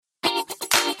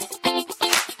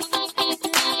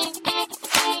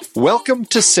Welcome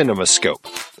to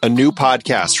CinemaScope, a new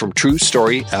podcast from True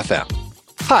Story FM.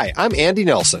 Hi, I'm Andy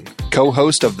Nelson,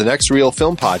 co-host of the Next Reel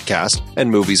Film Podcast and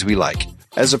Movies We Like.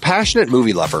 As a passionate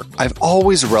movie lover, I've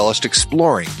always relished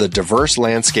exploring the diverse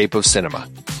landscape of cinema.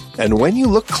 And when you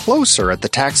look closer at the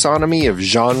taxonomy of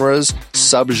genres,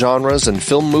 subgenres, and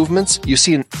film movements, you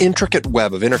see an intricate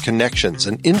web of interconnections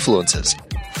and influences.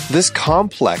 This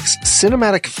complex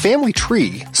cinematic family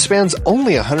tree spans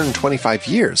only 125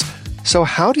 years. So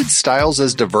how did styles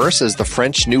as diverse as the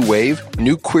French New Wave,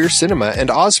 New Queer Cinema,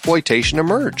 and Ozploitation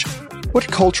emerge? What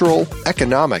cultural,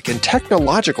 economic, and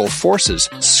technological forces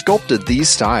sculpted these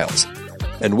styles?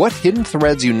 And what hidden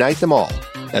threads unite them all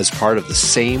as part of the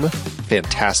same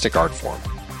fantastic art form?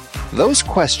 Those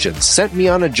questions sent me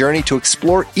on a journey to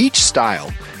explore each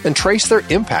style and trace their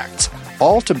impacts,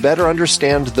 all to better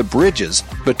understand the bridges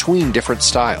between different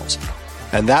styles.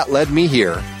 And that led me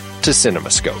here to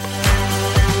CinemaScope.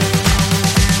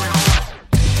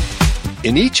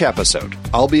 In each episode,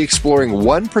 I'll be exploring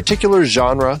one particular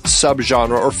genre,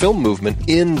 subgenre, or film movement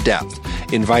in depth,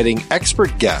 inviting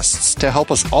expert guests to help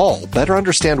us all better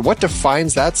understand what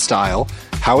defines that style,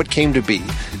 how it came to be,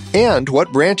 and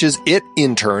what branches it,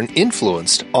 in turn,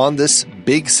 influenced on this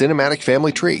big cinematic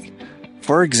family tree.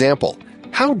 For example,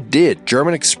 how did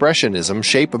German Expressionism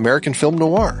shape American film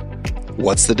noir?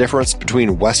 What's the difference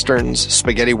between westerns,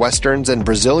 spaghetti westerns, and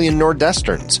Brazilian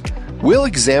nordwesterns? We'll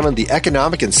examine the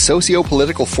economic and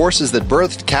socio-political forces that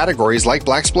birthed categories like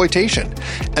blaxploitation,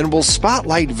 and we'll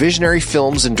spotlight visionary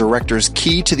films and directors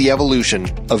key to the evolution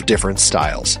of different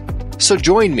styles. So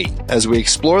join me as we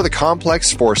explore the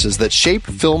complex forces that shape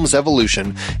film's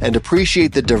evolution and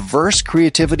appreciate the diverse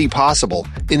creativity possible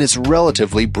in its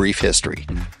relatively brief history.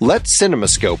 Let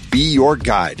CinemaScope be your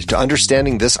guide to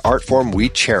understanding this art form we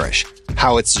cherish,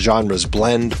 how its genres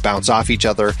blend, bounce off each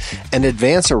other, and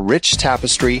advance a rich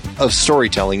tapestry of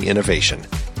storytelling innovation.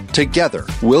 Together,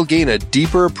 we'll gain a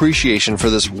deeper appreciation for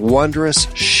this wondrous,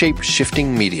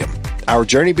 shape-shifting medium. Our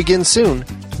journey begins soon.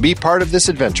 Be part of this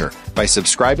adventure by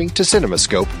subscribing to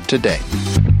CinemaScope today.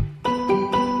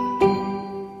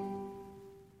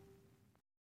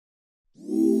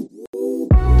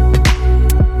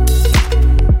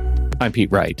 I'm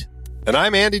Pete Wright. And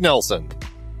I'm Andy Nelson.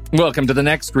 Welcome to the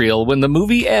next reel. When the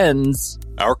movie ends,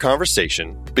 our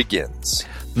conversation begins.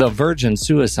 The Virgin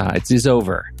Suicides is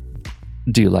over.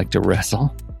 Do you like to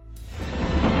wrestle?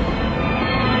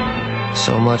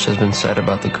 So much has been said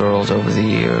about the girls over the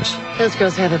years. Those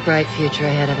girls have a bright future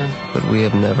ahead of them. But we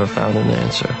have never found an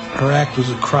answer. Her act was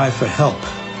a cry for help.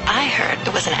 I heard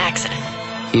it was an accident.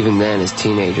 Even then, as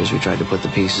teenagers, we tried to put the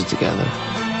pieces together.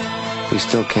 We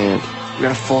still can't. We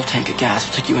got a full tank of gas.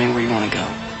 We'll take you anywhere you want to go.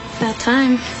 About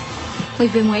time.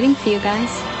 We've been waiting for you guys.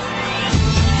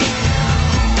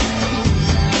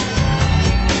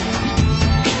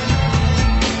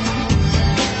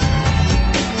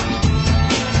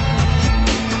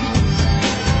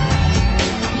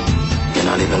 You're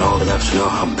not even old enough to know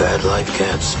how bad life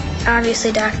gets.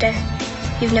 Obviously, Doctor.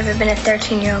 You've never been a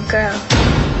 13-year-old girl.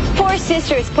 4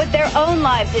 sisters put their own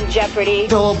lives in jeopardy.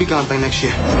 They'll all be gone by next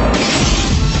year.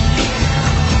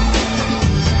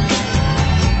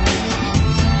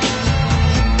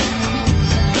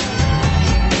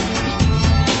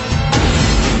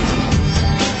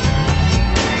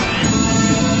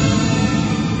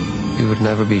 We would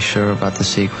never be sure about the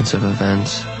sequence of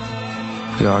events.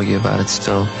 We argue about it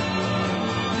still.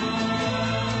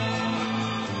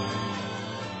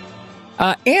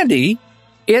 Andy,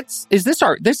 this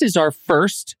is our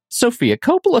first Sofia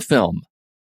Coppola film.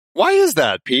 Why is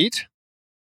that, Pete?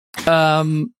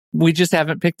 We just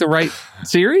haven't picked the right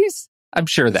series. I'm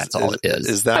sure that's all it is.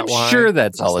 Is that why? I'm sure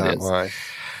that's all it is. Why?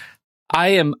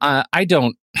 I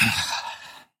don't.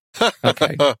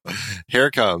 Okay. Here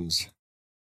it comes.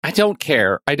 I don't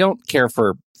care. I don't care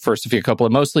for Sofia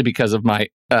Coppola, mostly because of my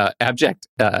abject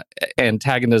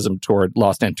antagonism toward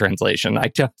Lost in Translation.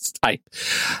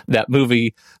 That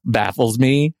movie baffles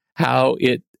me how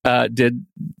it did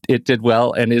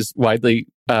well and is widely,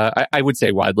 I would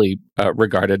say widely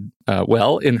regarded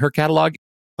well in her catalog.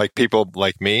 Like people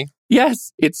like me?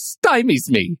 Yes, it stymies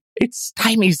me. It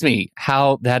stymies me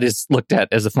how that is looked at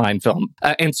as a fine film.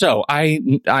 And so I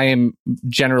am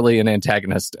generally an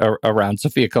antagonist around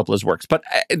Sofia Coppola's works. But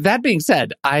that being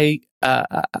said, well,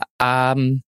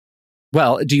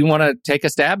 do you want to take a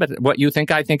stab at what you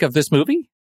think I think of this movie?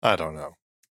 I don't know.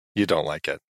 You don't like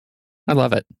it. I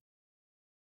love it.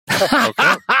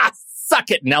 Okay.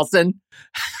 Suck it, Nelson.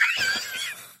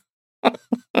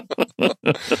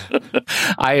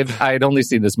 I had only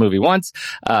seen this movie once,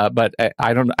 but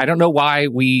I don't know why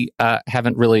we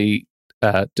haven't really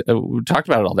talked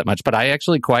about it all that much, but I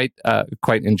actually quite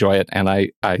enjoy it, and I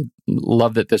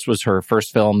love that this was her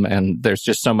first film, and there's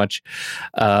just so much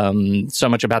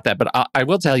about that. But I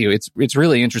will tell you, it's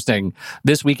really interesting.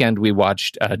 This weekend we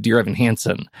watched Dear Evan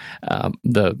Hansen,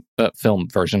 the film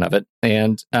version of it,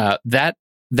 and that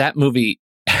movie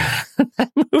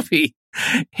that movie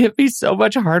hit me so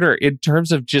much harder in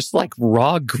terms of just like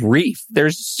raw grief.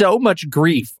 There's so much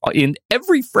grief in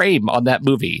every frame on that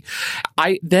movie.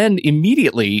 I then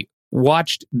immediately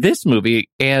watched this movie,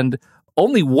 and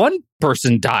only one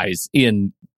person dies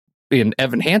in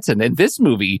Evan Hansen. In this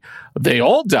movie, they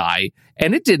all die,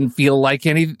 and it didn't feel like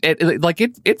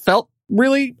it felt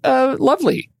really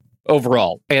lovely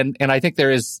overall. And I think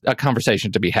there is a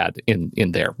conversation to be had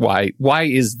in there. Why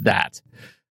is that?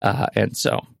 And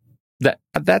so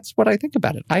that's what I think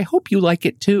about it. I hope you like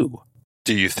it too.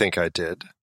 Do you think I did?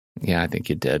 Yeah, I think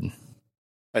you did.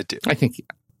 I do. I think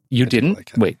you didn't.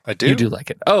 Like Wait, I do. You do like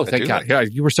it. Oh, thank God!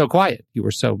 Like you were so quiet. You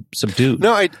were so subdued.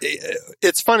 No,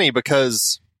 it's funny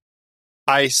because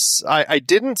I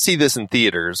didn't see this in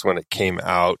theaters when it came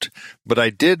out, but I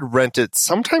did rent it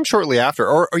sometime shortly after.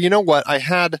 Or you know what? I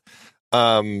had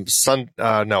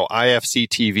IFC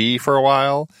TV for a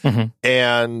while,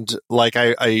 and like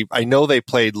I know they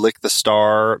played Lick the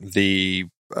Star, the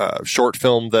short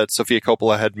film that Sofia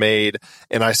Coppola had made,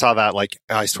 and I saw that, like,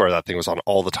 I swear that thing was on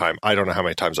all the time. I don't know how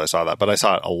many times I saw that, but I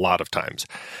saw it a lot of times,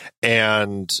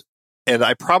 and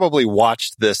I probably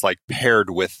watched this like paired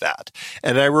with that.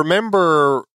 And I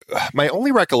remember my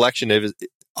only recollection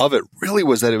of it really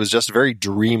was that it was just very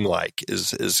dreamlike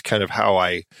is kind of how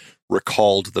I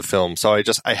recalled the film. So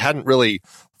I hadn't really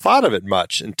thought of it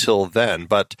much until then,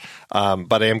 but I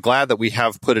am glad that we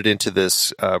have put it into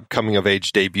this coming of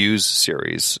age debuts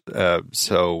series.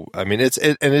 So I mean, it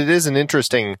is an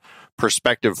interesting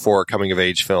perspective for a coming of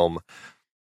age film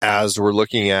as we're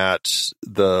looking at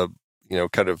the, you know,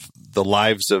 kind of the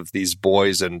lives of these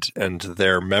boys and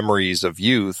their memories of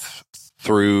youth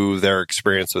through their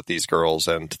experience with these girls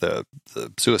and the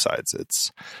suicides.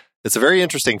 It's a very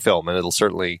interesting film, and it'll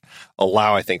certainly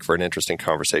allow, I think, for an interesting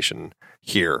conversation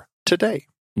here today.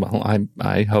 Well,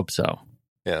 I hope so.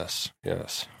 Yes.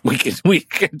 We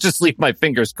can just leave my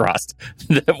fingers crossed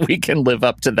that we can live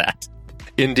up to that.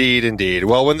 Indeed.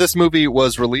 Well, when this movie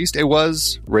was released, it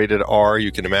was rated R.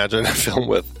 You can imagine a film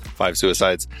with 5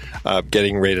 suicides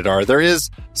getting rated R. There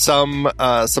is some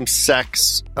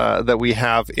sex that we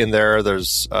have in there.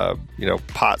 There's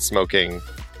pot smoking,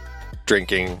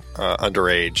 drinking,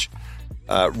 underage.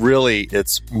 Really,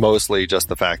 it's mostly just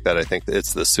the fact that I think that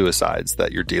it's the suicides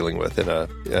that you're dealing with in a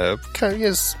kind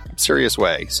of serious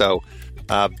way. So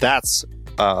that's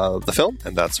the film,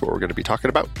 and that's what we're going to be talking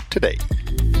about today.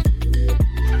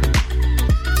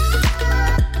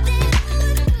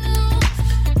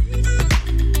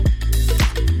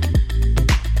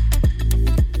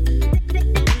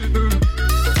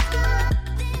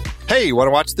 Hey, you want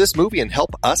to watch this movie and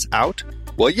help us out?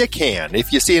 Well, you can.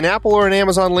 If you see an Apple or an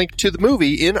Amazon link to the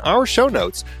movie in our show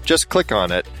notes, just click on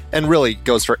it, and really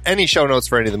goes for any show notes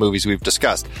for any of the movies we've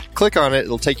discussed. Click on it,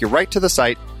 it'll take you right to the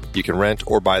site. You can rent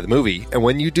or buy the movie, and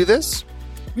when you do this,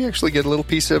 we actually get a little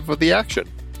piece of the action.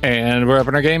 And we're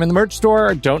upping our game in the merch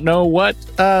store. Don't know what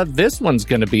this one's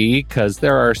going to be, because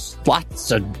there are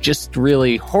lots of just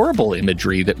really horrible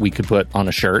imagery that we could put on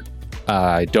a shirt.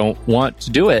 I don't want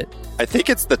to do it. I think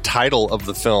it's the title of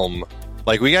the film.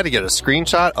 Like, we got to get a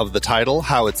screenshot of the title,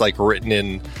 how it's like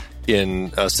written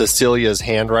in Cecilia's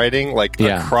handwriting, like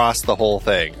across the whole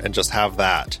thing, and just have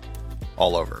that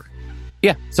all over.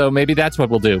 Yeah, so maybe that's what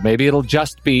we'll do. Maybe it'll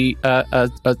just be a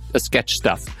sketch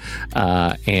stuff.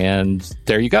 And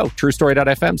there you go.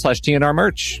 TrueStory.fm/TNR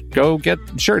merch. Go get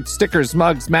shirts, stickers,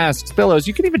 mugs, masks, pillows.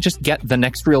 You can even just get the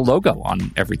Next Reel logo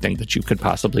on everything that you could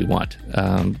possibly want,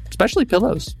 especially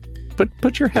pillows.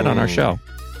 Put your head on our show.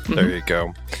 There you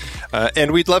go.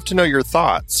 And we'd love to know your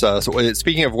thoughts. So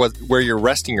speaking of where you're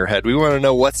resting your head, we want to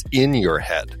know what's in your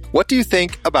head. What do you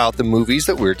think about the movies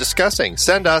that we're discussing?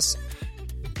 Send us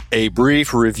a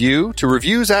brief review to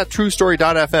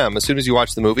reviews@truestory.fm as soon as you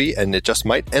watch the movie, and it just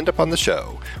might end up on the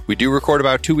show. We do record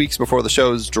about 2 weeks before the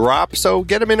shows drop, so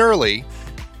get them in early.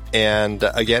 And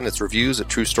again, it's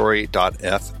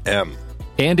reviews@truestory.fm.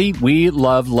 Andy, we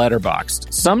love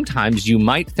Letterboxd. Sometimes you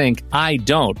might think I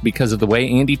don't because of the way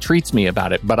Andy treats me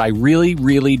about it, but I really,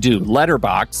 really do.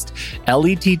 Letterboxd,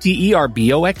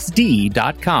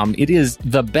 LetterBoxd.com. It is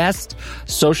the best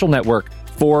social network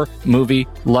for movie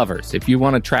lovers. If you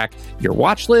want to track your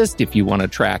watch list, if you want to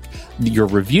track your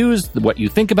reviews, what you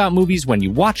think about movies when you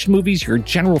watch movies, your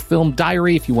general film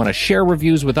diary, if you want to share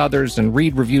reviews with others and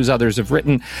read reviews others have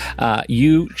written,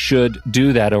 you should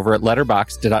do that over at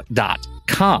letterboxd.com.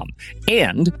 letterboxd.com.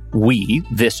 And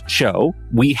this show,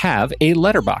 we have a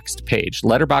Letterboxd page,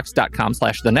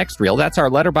 letterboxd.com/thenextreel. That's our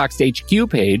Letterboxd HQ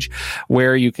page,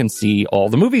 where you can see all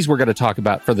the movies we're going to talk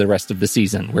about for the rest of the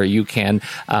season, where you can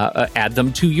add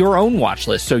them to your own watch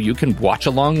list so you can watch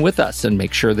along with us and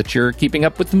make sure that you're keeping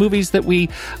up with the movies that we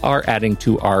are adding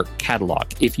to our catalog.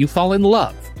 If you fall in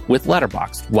love with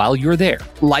Letterboxd while you're there,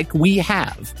 like we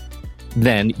have,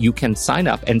 then you can sign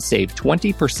up and save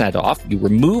 20% off. You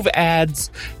remove ads.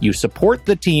 You support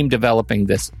the team developing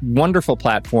this wonderful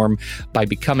platform by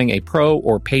becoming a pro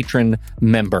or patron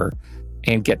member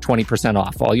and get 20%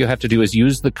 off. All you have to do is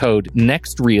use the code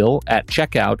NEXTREEL at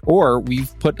checkout, or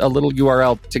we've put a little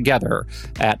URL together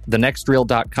at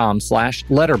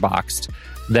thenextreel.com/letterboxd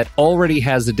that already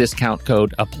has a discount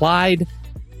code applied,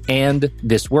 and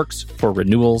this works for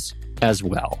renewals as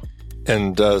well.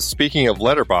 And speaking of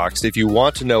Letterboxd, if you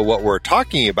want to know what we're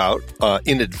talking about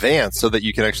in advance so that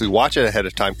you can actually watch it ahead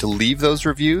of time to leave those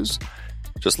reviews,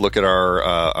 just look at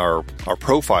our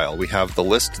profile. We have the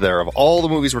list there of all the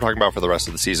movies we're talking about for the rest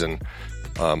of the season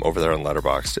over there on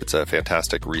Letterboxd. It's a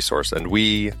fantastic resource, and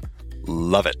we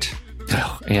love it.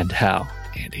 Oh, and how,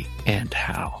 Andy, and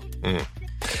how.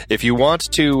 If you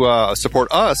want to support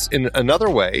us in another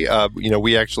way,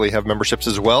 we actually have memberships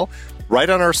as well. Right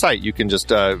on our site, you can just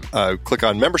click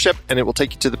on membership, and it will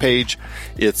take you to the page.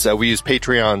 It's we use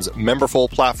Patreon's Memberful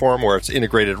platform, where it's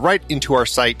integrated right into our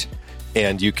site,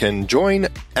 and you can join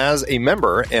as a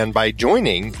member. And by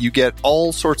joining, you get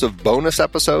all sorts of bonus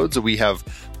episodes. We have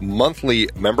monthly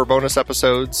member bonus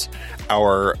episodes.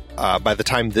 By the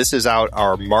time this is out,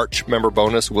 our March member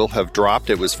bonus will have dropped.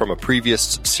 It was from a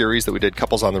previous series that we did,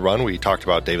 Couples on the Run. We talked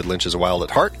about David Lynch's Wild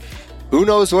at Heart. Who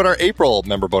knows what our April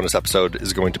member bonus episode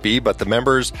is going to be, but the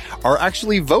members are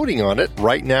actually voting on it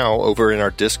right now over in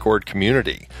our Discord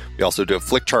community. We also do a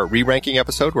Flick Chart re-ranking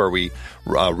episode where we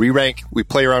re-rank. We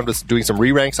play around with doing some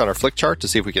re-ranks on our Flick Chart to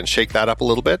see if we can shake that up a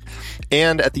little bit.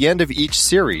 And at the end of each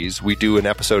series, we do an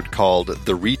episode called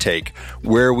The Retake,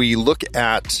 where we look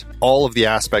at all of the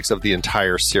aspects of the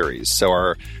entire series.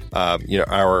 So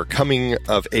our coming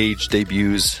of age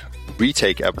debuts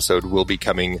retake episode will be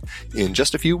coming in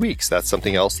just a few weeks. That's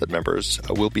something else that members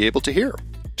will be able to hear.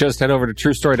 Just head over to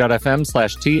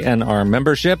truestory.fm/TNR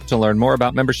membership to learn more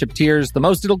about membership tiers. The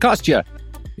most it'll cost you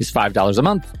is $5 a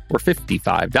month or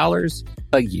 $55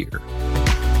 a year.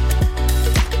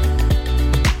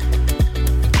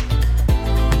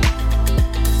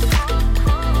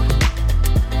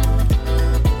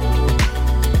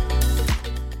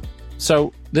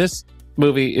 So this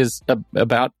movie is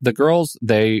about the girls.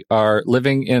 They are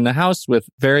living in a house with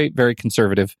very, very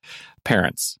conservative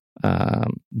parents.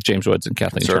 James Woods and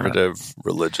Kathleen Turner. Conservative,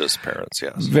 religious parents,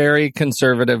 yes. Very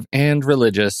conservative and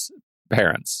religious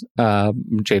parents.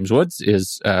 James Woods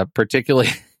is particularly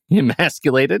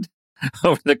emasculated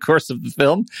over the course of the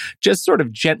film, just sort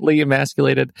of gently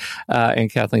emasculated.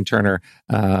 And Kathleen Turner,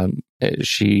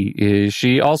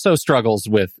 she also struggles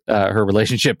with her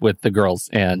relationship with the girls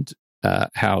and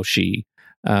how she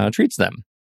treats them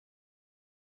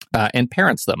and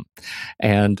parents them.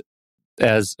 And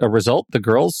as a result, the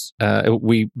girls,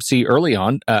 we see early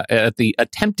on at the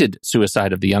attempted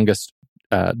suicide of the youngest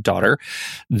daughter,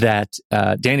 that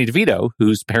Danny DeVito,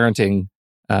 whose parenting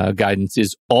guidance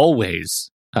is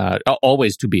always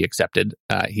to be accepted.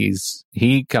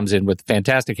 He comes in with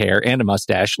fantastic hair and a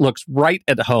mustache, looks right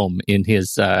at home in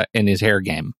his hair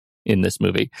game in this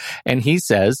movie, and he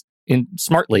says,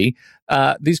 smartly,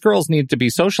 these girls need to be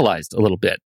socialized a little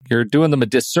bit. You're doing them a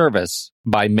disservice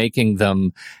by making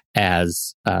them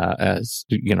as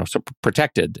so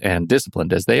protected and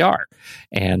disciplined as they are.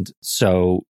 And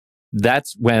so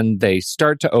that's when they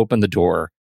start to open the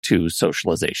door to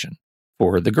socialization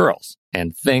for the girls,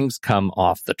 and things come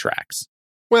off the tracks.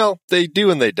 Well, they do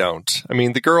and they don't. I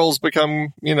mean, the girls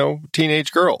become,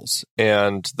 teenage girls,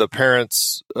 and the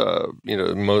parents,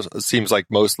 it seems like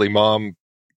mostly mom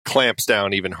clamps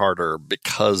down even harder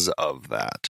because of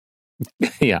that.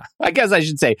 Yeah, I guess I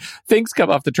should say things come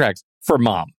off the tracks for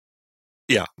mom.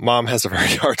 Yeah, mom has a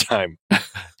very hard time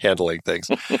handling things.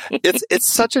 It's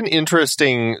such an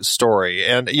interesting story.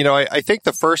 And, I think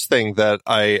the first thing that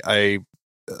I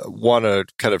want to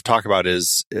kind of talk about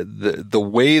is the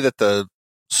way that the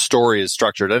story is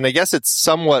structured. And I guess it's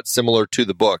somewhat similar to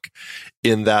the book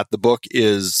in that the book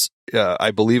is,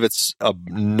 I believe it's a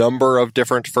number of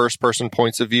different first-person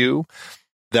points of view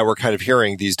that we're kind of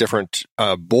hearing these different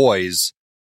boys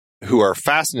who are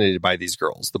fascinated by these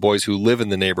girls, the boys who live in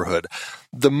the neighborhood.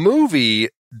 The movie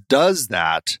does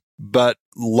that, but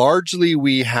largely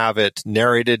we have it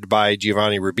narrated by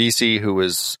Giovanni Ribisi, who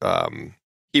is,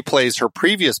 he plays her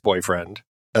previous boyfriend,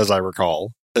 as I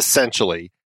recall,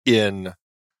 essentially, in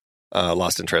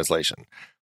Lost in Translation.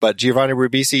 But Giovanni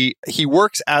Ribisi, he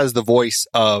works as the voice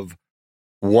of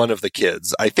one of the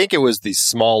kids. I think it was the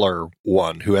smaller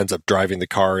one who ends up driving the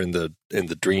car in the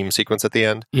dream sequence at the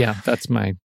end. Yeah, that's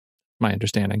my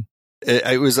understanding.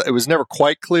 It was never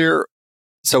quite clear.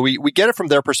 So we get it from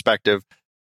their perspective.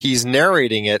 He's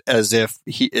narrating it as if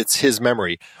it's his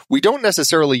memory. We don't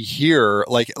necessarily hear,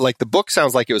 like the book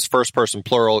sounds like it was first person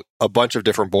plural. A bunch of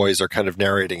different boys are kind of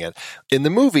narrating it. In the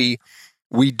movie,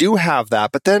 we do have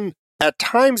that, but then at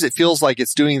times it feels like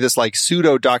it's doing this like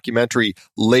pseudo documentary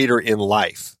later in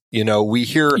life. You know, we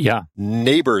hear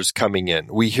neighbors coming in.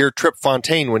 We hear Trip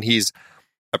Fontaine when he's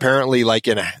apparently like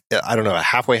in a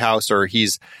halfway house, or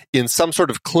he's in some sort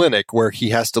of clinic where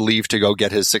he has to leave to go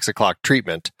get his 6 o'clock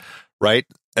treatment, right?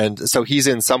 And so he's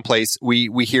in some place. We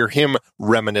hear him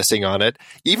reminiscing on it.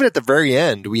 Even at the very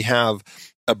end, we have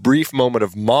a brief moment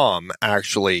of Mom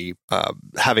actually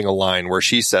having a line where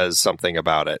she says something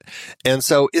about it. And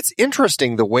so it's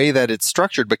interesting the way that it's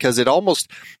structured, because it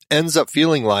almost ends up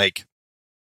feeling like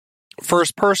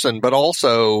first person, but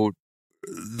also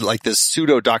like this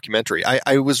pseudo documentary.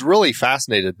 I was really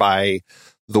fascinated by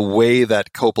the way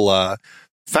that Coppola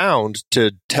found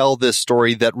to tell this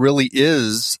story that really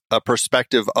is a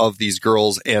perspective of these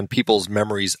girls and people's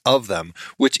memories of them,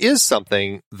 which is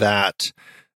something that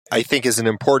I think is an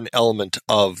important element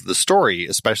of the story,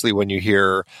 especially when you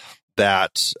hear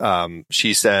that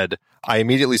she said, I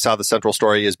immediately saw the central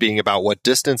story as being about what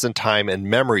distance and time and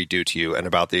memory do to you, and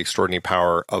about the extraordinary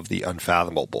power of the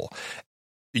unfathomable.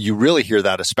 You really hear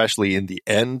that, especially in the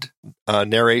end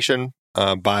narration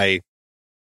by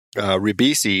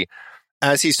Ribisi,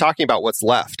 as he's talking about what's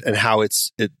left and how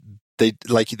they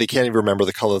can't even remember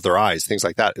the color of their eyes, things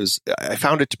like that. I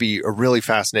found it to be a really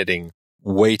fascinating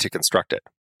way to construct it.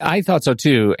 I thought so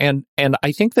too. And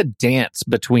I think the dance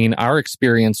between our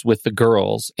experience with the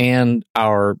girls and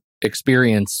our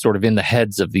experience sort of in the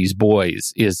heads of these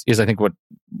boys is I think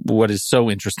what is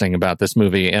so interesting about this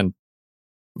movie. And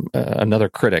another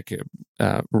critic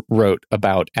wrote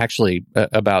about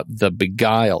The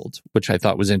Beguiled, which I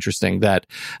thought was interesting, that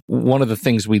one of the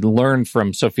things we learn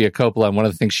from Sofia Coppola, and one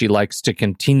of the things she likes to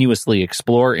continuously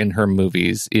explore in her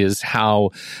movies, is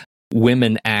how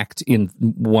women act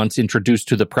once introduced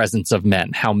to the presence of men,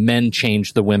 how men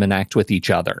change the women act with each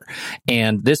other.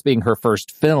 And this being her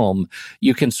first film,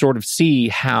 you can sort of see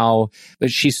how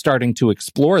she's starting to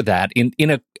explore that in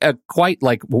a quite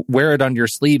like wear it on your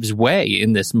sleeves way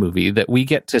in this movie, that we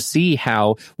get to see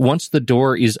how once the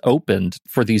door is opened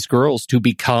for these girls to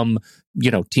become,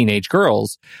 teenage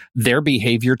girls, their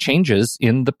behavior changes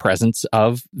in the presence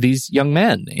of these young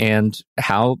men and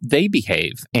how they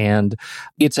behave. And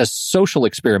it's a social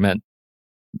experiment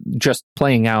just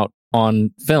playing out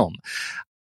on film.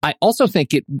 I also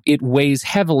think it weighs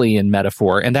heavily in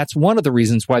metaphor, and that's one of the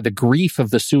reasons why the grief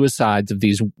of the suicides of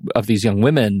these young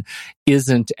women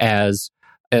isn't as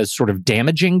sort of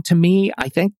damaging to me. I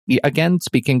think, again,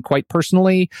 speaking quite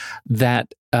personally,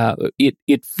 that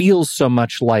it feels so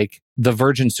much like the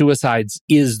virgin suicides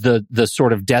is the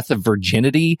sort of death of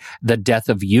virginity, the death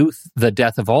of youth, the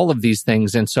death of all of these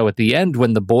things. And so at the end,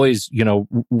 when the boys,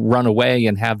 run away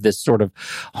and have this sort of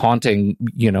haunting,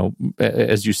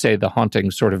 as you say, the haunting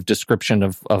sort of description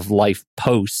of life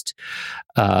post,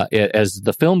 as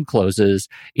the film closes,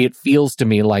 it feels to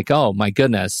me like, oh my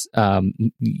goodness,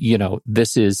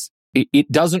 this is,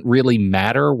 it doesn't really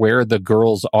matter where the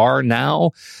girls are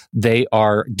now. They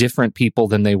are different people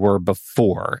than they were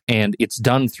before. And it's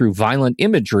done through violent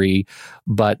imagery,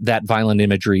 but that violent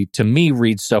imagery to me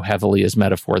reads so heavily as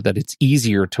metaphor that it's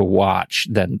easier to watch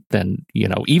than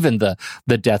even the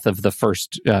death of the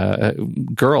first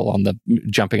girl on the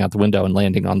jumping out the window and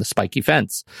landing on the spiky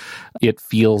fence. It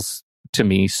feels to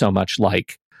me so much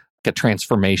like a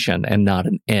transformation and not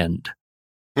an end.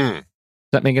 Does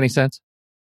that make any sense?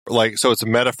 So it's a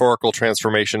metaphorical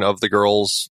transformation of the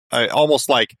girls, almost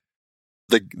like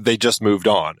they just moved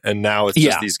on, and now it's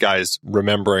just these guys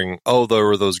remembering, oh, there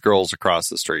were those girls across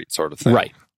the street, sort of thing.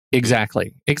 Right.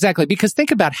 Exactly. Because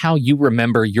think about how you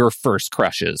remember your first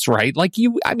crushes, right? Like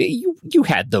you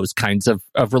had those kinds of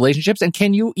relationships, and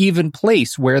can you even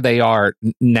place where they are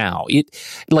now?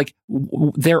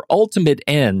 Their ultimate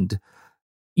end,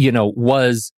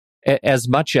 was as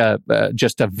much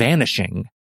just a vanishing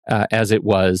as it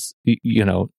was,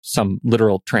 some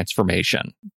literal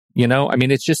transformation.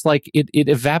 It's just like it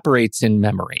evaporates in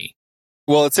memory.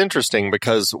 Well, it's interesting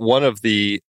because one of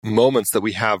the moments that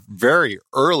we have very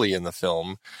early in the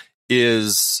film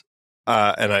is,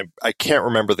 and I can't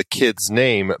remember the kid's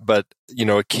name, but,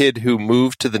 a kid who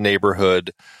moved to the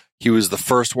neighborhood. He was the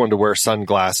first one to wear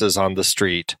sunglasses on the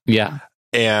street. Yeah.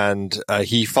 and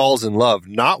he falls in love,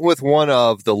 not with one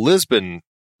of the Lisbon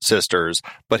sisters,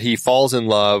 but he falls in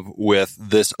love with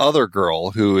this other girl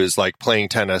who is like playing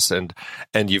tennis, and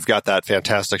you've got that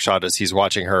fantastic shot as he's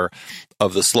watching her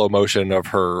of the slow motion of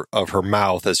her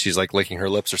mouth as she's like licking her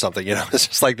lips or something. You know, it's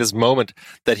just like this moment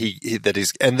that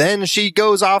he's, and then she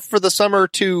goes off for the summer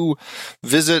to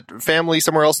visit family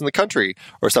somewhere else in the country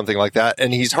or something like that,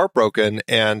 and he's heartbroken,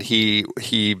 and he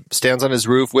stands on his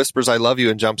roof, whispers "I love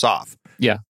you," and jumps off.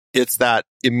 Yeah, it's that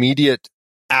immediate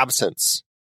absence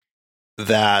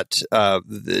that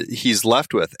he's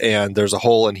left with, and there's a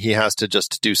hole, and he has to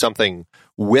just do something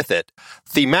with it.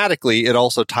 Thematically, it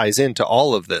also ties into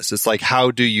all of this. It's like,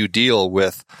 how do you deal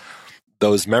with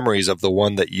those memories of the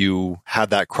one that you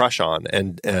had that crush on,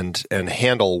 and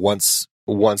handle once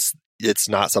it's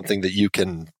not something that you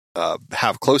can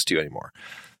have close to you anymore.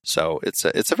 So it's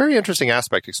a very interesting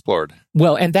aspect explored.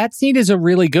 Well, and that scene is a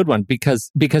really good one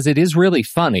because it is really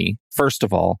funny, first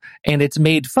of all, and it's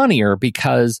made funnier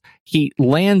because he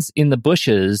lands in the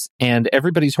bushes and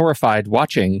everybody's horrified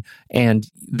watching, and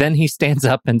then he stands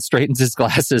up and straightens his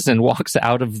glasses and walks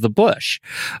out of the bush.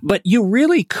 But you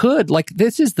really could, like,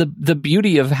 this is the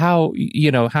beauty of how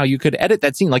you could edit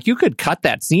that scene. Like, you could cut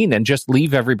that scene and just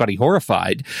leave everybody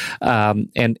horrified, and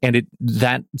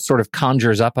that sort of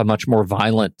conjures up a much more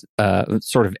violent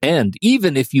sort of end.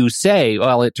 Even if you say,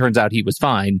 well, it turns out he was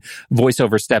fine,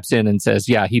 voiceover steps in and says,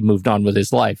 yeah, he moved on with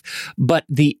his life. But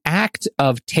the act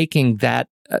of taking that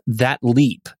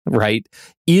leap, right,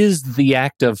 is the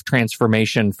act of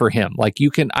transformation for him. Like,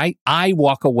 I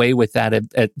walk away with that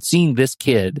at seeing this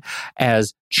kid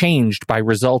as changed by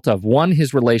result of, one,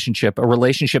 his relationship, a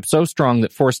relationship so strong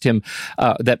that forced him,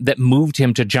 that moved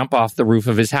him to jump off the roof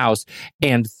of his house,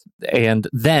 and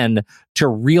then to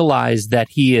realize that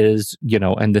he is,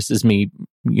 and this is me,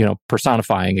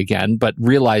 personifying again, but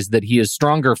realize that he is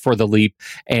stronger for the leap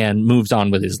and moves on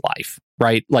with his life,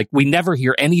 right? Like, we never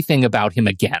hear anything about him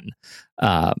again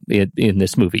in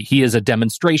this movie. He is a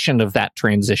demonstration of that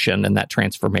transition and that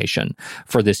transformation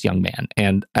for this young man,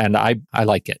 and I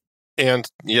like it. And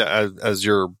yeah, as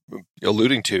you're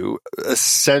alluding to,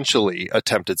 essentially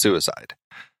attempted suicide.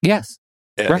 Yes.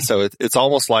 And right. So it's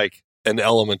almost like an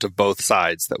element of both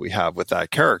sides that we have with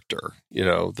that character.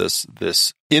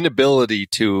 This inability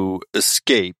to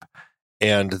escape,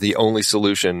 and the only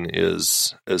solution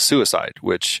is suicide,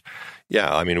 which,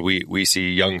 yeah, I mean, we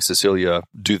see young Cecilia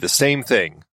do the same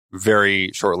thing very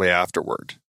shortly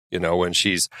afterward. When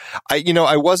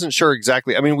I wasn't sure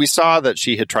exactly. I mean, we saw that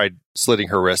she had tried slitting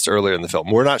her wrists earlier in the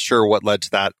film. We're not sure what led to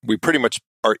that. We pretty much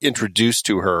are introduced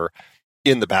to her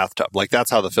in the bathtub. Like, that's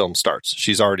how the film starts.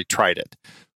 She's already tried it.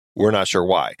 We're not sure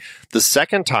why. The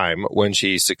second time when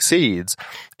she succeeds,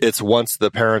 it's once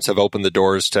the parents have opened the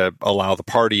doors to allow the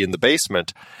party in the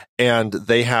basement, and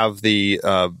they have the,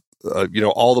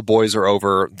 all the boys are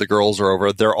over, the girls are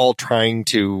over. They're all trying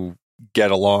to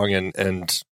get along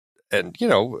and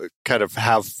kind of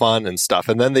have fun and stuff.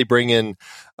 And then they bring in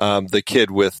the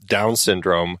kid with Down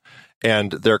syndrome,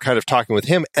 and they're kind of talking with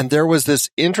him. And there was this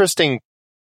interesting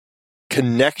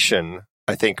connection,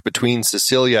 I think, between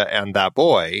Cecilia and that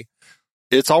boy.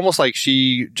 It's almost like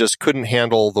she just couldn't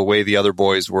handle the way the other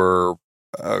boys were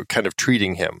kind of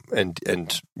treating him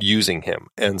and using him.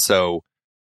 And so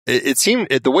it seemed,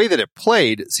 the way that it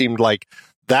played, it seemed like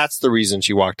that's the reason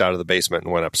she walked out of the basement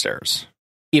and went upstairs.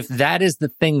 If that is the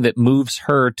thing that moves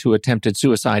her to attempted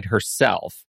suicide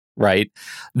herself, right,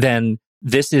 then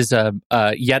this is a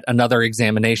yet another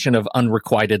examination of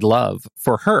unrequited love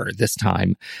for her this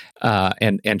time.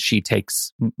 And she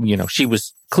takes, she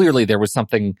was clearly, there was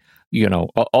something,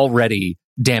 already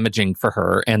damaging for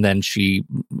her. And then she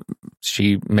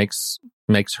makes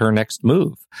her next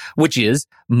move, which is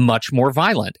much more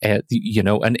violent,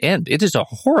 an end. It is a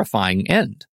horrifying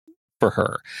end for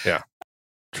her. Yeah.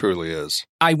 Truly is.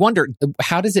 I wonder,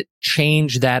 how does it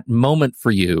change that moment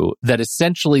for you that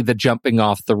essentially the jumping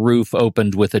off the roof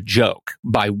opened with a joke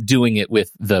by doing it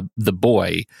with the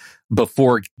boy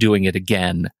before doing it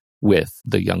again with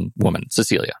the young woman,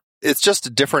 Cecilia? It's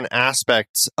just different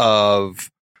aspects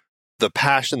of the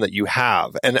passion that you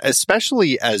have, and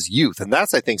especially as youth. And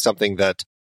that's, I think, something that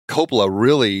Coppola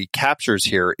really captures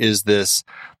here, is the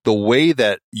way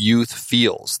that youth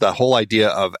feels, the whole idea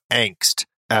of angst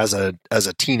as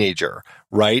a teenager,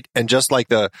 right? And just like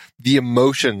the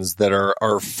emotions that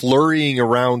are flurrying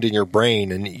around in your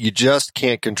brain, and you just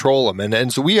can't control them.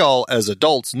 And so we all as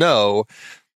adults know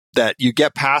that you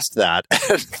get past that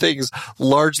and things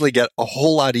largely get a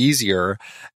whole lot easier.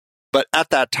 But at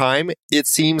that time, it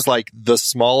seems like the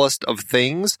smallest of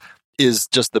things is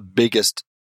just the biggest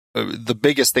the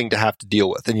biggest thing to have to deal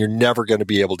with, and you're never going to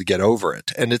be able to get over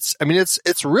it. And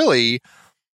it's really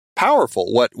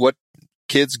powerful what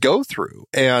kids go through.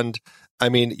 And I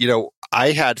mean,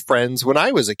 I had friends when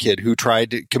I was a kid who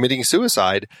tried committing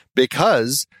suicide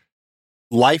because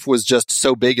life was just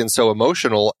so big and so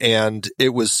emotional, and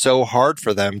it was so hard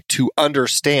for them to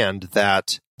understand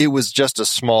that it was just a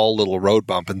small little road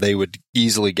bump and they would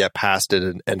easily get past it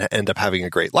and end up having a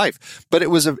great life. But it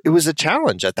was a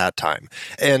challenge at that time.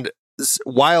 And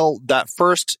while that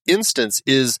first instance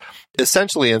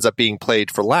essentially ends up being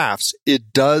played for laughs,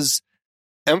 it does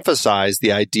emphasize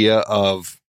the idea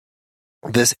of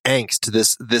this angst,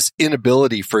 this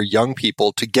inability for young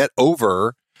people to get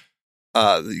over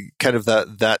kind of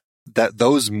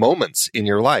those moments in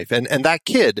your life. And that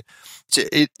kid,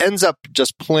 it ends up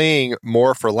just playing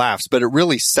more for laughs, but it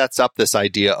really sets up this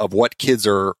idea of what kids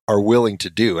are willing to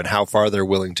do and how far they're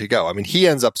willing to go. I mean, he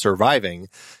ends up surviving.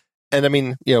 And I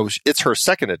mean, it's her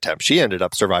second attempt. She ended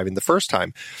up surviving the first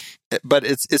time. But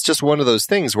it's just one of those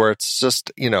things where it's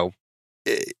just,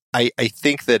 I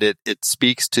think that it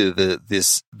speaks to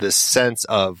this sense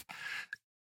of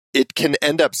it can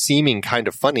end up seeming kind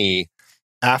of funny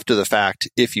after the fact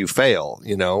if you fail,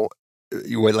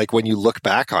 like when you look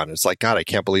back on it, it's like, God, I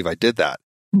can't believe I did that.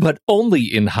 But only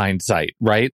in hindsight,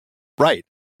 right? Right.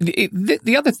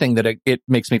 The other thing that it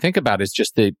makes me think about is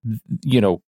just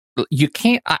you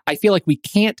can't, I feel like we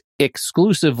can't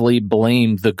exclusively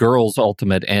blame the girl's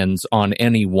ultimate ends on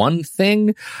any one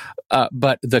thing,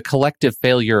 but the collective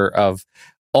failure of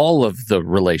all of the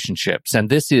relationships. And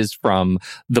this is from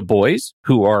the boys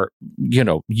who are,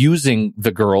 using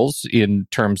the girls in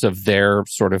terms of their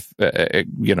sort of,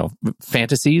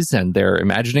 fantasies and their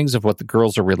imaginings of what the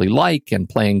girls are really like and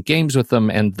playing games with them,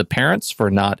 and the parents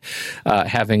for not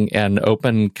having an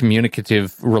open,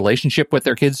 communicative relationship with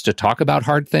their kids to talk about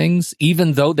hard things,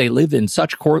 even though they live in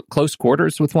such close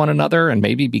quarters with one another, and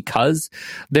maybe because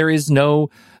there is no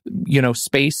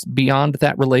space beyond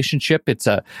that relationship. It's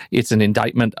an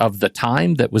indictment of the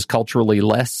time that was culturally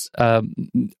less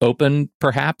open,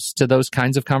 perhaps, to those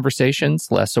kinds of conversations,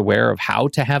 less aware of how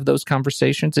to have those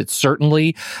conversations. It's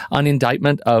certainly an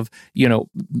indictment of,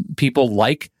 people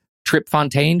like Trip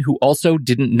Fontaine, who also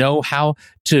didn't know how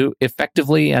to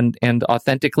effectively and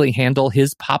authentically handle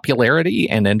his popularity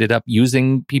and ended up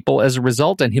using people as a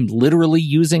result, and him literally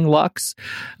using Lux,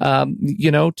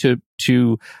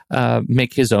 to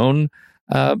make his own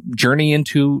journey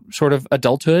into sort of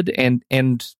adulthood. And I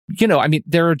mean,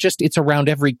 it's around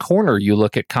every corner. You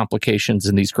look at complications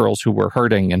in these girls who were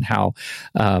hurting and how,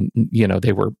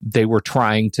 they were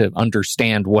trying to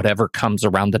understand whatever comes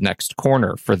around the next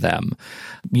corner for them,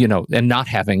 and not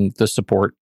having the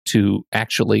support to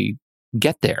actually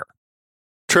get there.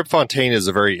 Trip Fontaine is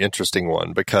a very interesting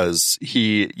one because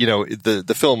he,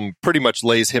 the film pretty much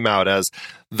lays him out as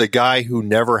the guy who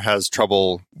never has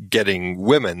trouble getting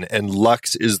women, and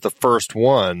Lux is the first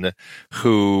one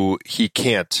who he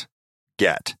can't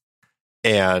get.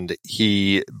 And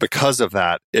because of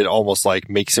that, it almost like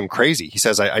makes him crazy. He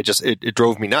says, it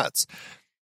drove me nuts.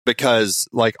 Because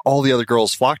like all the other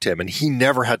girls flocked to him, and he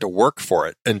never had to work for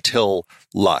it until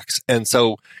Lux. And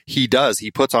so he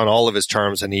puts on all of his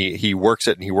charms, and he works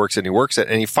it and he works it and he works it.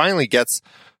 And he finally gets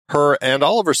her and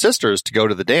all of her sisters to go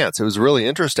to the dance. It was really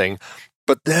interesting.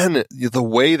 But then the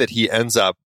way that he ends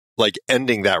up like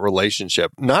ending that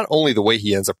relationship, not only the way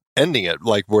he ends up ending it,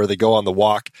 like where they go on the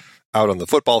walk out on the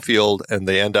football field and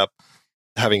they end up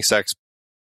having sex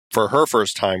for her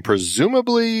first time,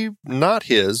 presumably not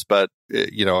his, but,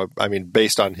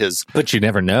 based on his... But you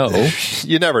never know.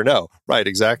 You never know. Right,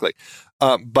 exactly.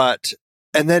 And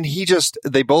then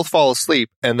they both fall asleep,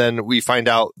 and then we find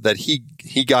out that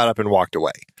he got up and walked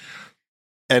away.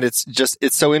 And it's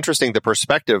so interesting, the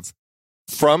perspective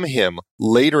from him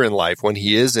later in life when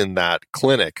he is in that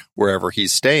clinic, wherever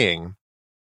he's staying,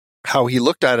 how he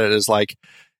looked at it as like,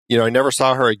 I never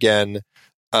saw her again,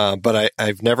 but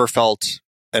I've never felt...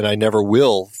 and I never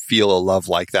will feel a love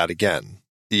like that again.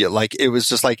 Like it was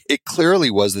just like, it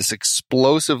clearly was this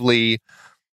explosively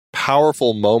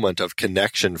powerful moment of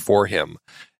connection for him.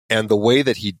 And the way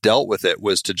that he dealt with it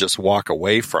was to just walk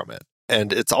away from it.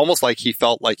 And it's almost like he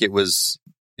felt like it was,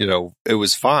 it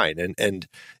was fine. And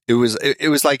it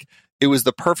was like, it was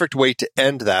the perfect way to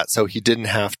end that. So he didn't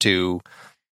have to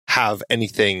have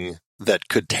anything that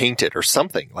could taint it or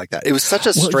something like that. It was such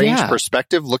a strange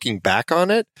perspective looking back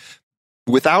on it,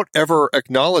 without ever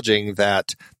acknowledging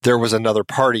that there was another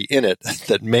party in it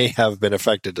that may have been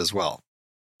affected as well.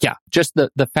 Yeah, just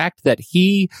the fact that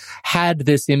he had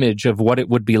this image of what it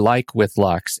would be like with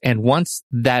Lux, and once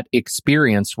that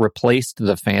experience replaced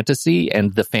the fantasy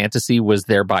and the fantasy was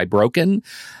thereby broken,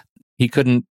 he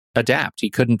couldn't adapt. He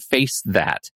couldn't face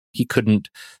that. He couldn't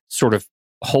sort of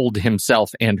hold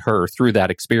himself and her through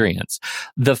that experience.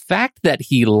 The fact that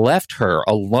he left her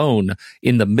alone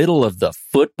in the middle of the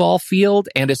football field,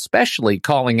 and especially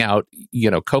calling out,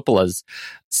 Coppola's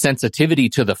sensitivity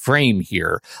to the frame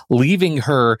here, leaving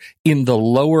her in the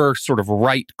lower sort of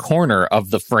right corner of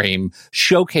the frame,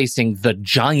 showcasing the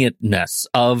giantness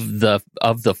of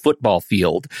the football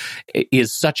field,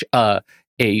 is such a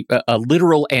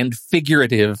literal and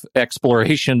figurative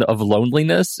exploration of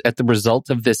loneliness at the result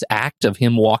of this act of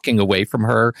him walking away from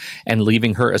her and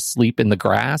leaving her asleep in the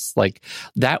grass. Like,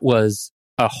 that was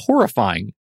a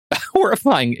horrifying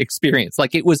experience.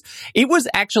 Like, it was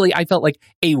actually, I felt like,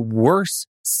 a worse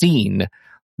scene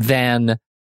than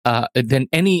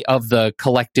any of the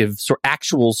collective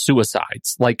actual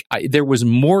suicides. Like, there was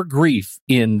more grief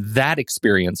in that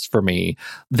experience for me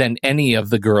than any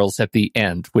of the girls at the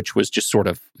end, which was just sort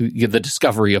of the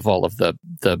discovery of all of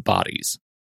the bodies.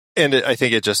 And I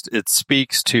think it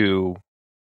speaks to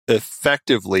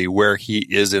effectively where he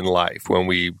is in life when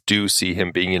we do see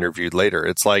him being interviewed later.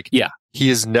 It's like, he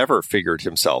has never figured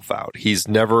himself out. He's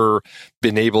never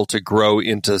been able to grow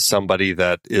into somebody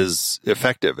that is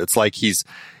effective. It's like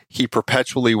he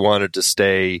perpetually wanted to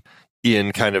stay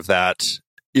in kind of that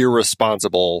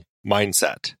irresponsible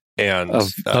mindset and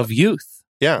of youth.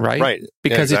 Yeah, right.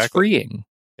 Because it's freeing.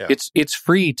 Yeah. It's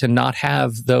free to not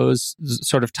have those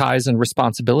sort of ties and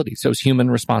responsibilities, those human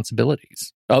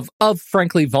responsibilities of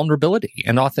frankly vulnerability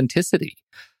and authenticity.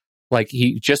 Like,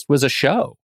 he just was a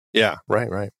show. Yeah,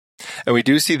 right. And we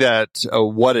do see that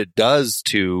what it does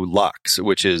to Lux,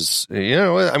 which is,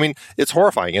 it's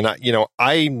horrifying. And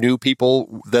I knew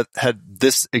people that had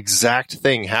this exact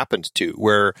thing happened to,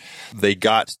 where they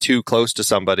got too close to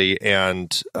somebody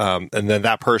and then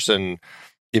that person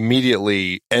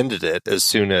immediately ended it as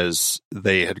soon as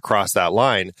they had crossed that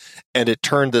line. And it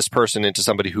turned this person into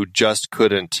somebody who just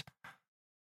couldn't,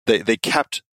 they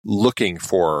kept looking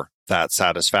for that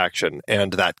satisfaction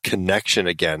and that connection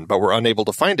again, but were unable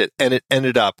to find it. And it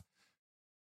ended up,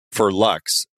 for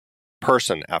Lux,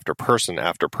 person after person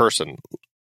after person,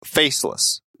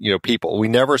 faceless, people. We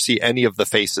never see any of the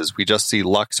faces. We just see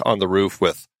Lux on the roof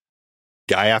with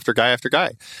guy after guy after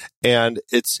guy. And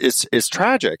it's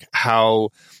tragic how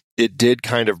it did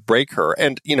kind of break her.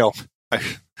 And,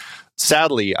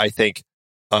 sadly, I think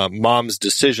Mom's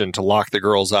decision to lock the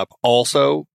girls up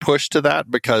also pushed to that,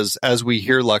 because as we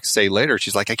hear Lux say later,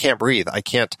 she's like, I can't breathe. I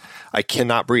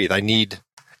cannot breathe. I need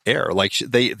air. Like,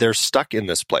 they're stuck in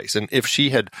this place. And if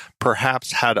she had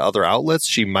perhaps had other outlets,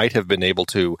 she might have been able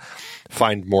to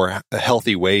find more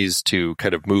healthy ways to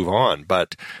kind of move on.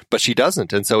 But she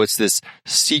doesn't. And so it's this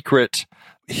secret,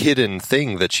 hidden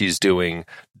thing that she's doing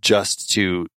just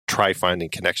to try finding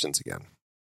connections again.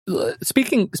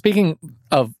 Speaking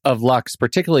of Lux,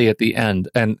 particularly at the end,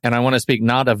 and I want to speak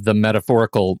not of the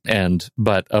metaphorical end,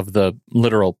 but of the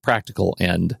literal practical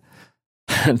end,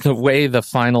 the way the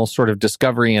final sort of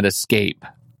discovery and escape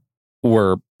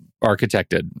were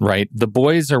architected, right? The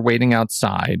boys are waiting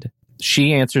outside.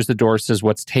 She answers the door, says,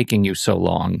 "What's taking you so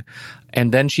long?"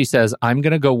 And then she says, "I'm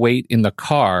going to go wait in the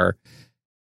car."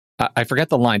 I forget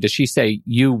the line. Does she say,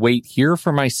 "You wait here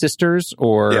for my sisters"?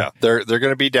 Or yeah, they're going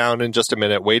to be down in just a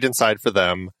minute. Wait inside for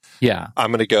them. Yeah,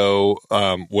 I'm going to go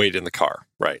wait in the car.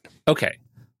 Right. Okay.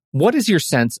 What is your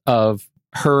sense of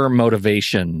her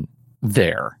motivation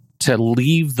there to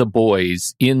leave the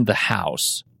boys in the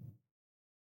house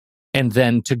and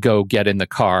then to go get in the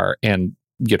car? And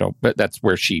that's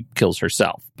where she kills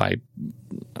herself by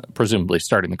presumably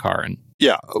starting the car. And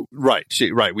yeah, right.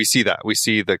 We see that. We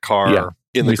see the car. Yeah.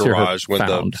 In the garage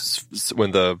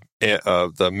when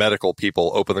the medical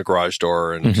people open the garage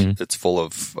door and it's full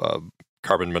of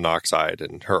carbon monoxide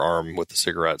and her arm with the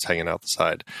cigarettes hanging out the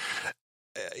side.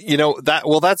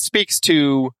 That speaks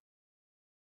to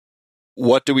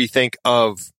what do we think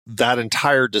of that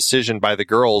entire decision by the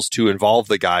girls to involve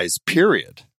the guys,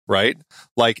 period, right?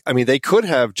 Like, I mean, they could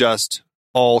have just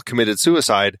all committed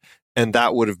suicide and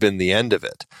that would have been the end of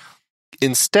it.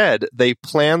 Instead, they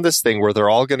plan this thing where they're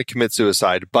all going to commit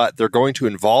suicide, but they're going to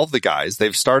involve the guys.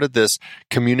 They've started this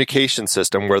communication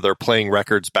system where they're playing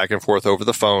records back and forth over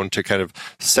the phone to kind of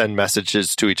send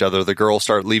messages to each other. The girls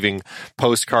start leaving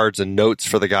postcards and notes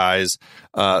for the guys,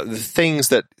 things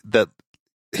that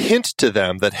hint to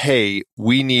them that, hey,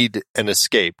 we need an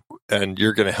escape and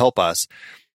you're going to help us.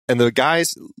 And the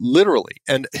guys literally,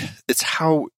 and it's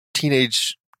how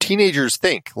teenagers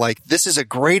think, like, this is a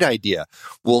great idea.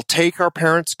 We'll take our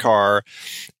parents' car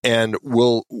and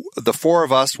the four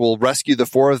of us will rescue the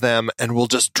four of them and we'll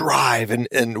just drive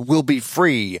and we'll be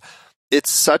free. it's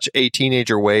such a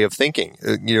teenager way of thinking,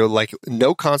 like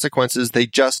no consequences. They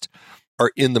just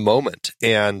are in the moment.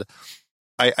 And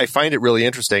I find it really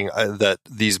interesting that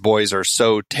these boys are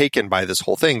so taken by this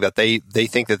whole thing that they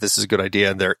think that this is a good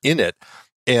idea and they're in it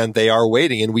and they are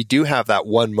waiting. And we do have that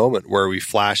one moment where we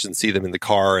flash and see them in the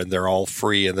car and they're all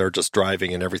free and they're just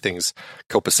driving and everything's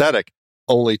copacetic,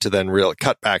 only to then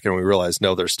cut back and we realize,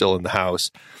 no, they're still in the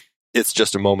house. It's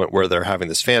just a moment where they're having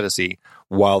this fantasy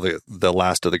while the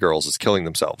last of the girls is killing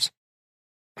themselves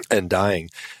and dying.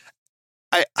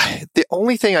 The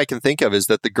only thing I can think of is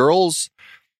that the girls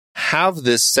have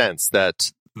this sense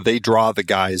that they draw the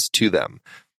guys to them.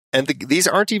 And these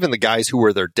aren't even the guys who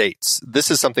were their dates. This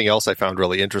is something else I found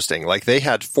really interesting. Like they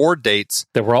had 4 dates.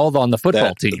 They were all on the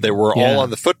football team. They were all on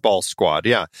the football squad,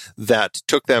 that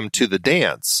took them to the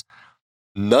dance.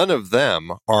 None of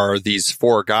them are these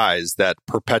 4 guys that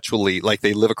perpetually, like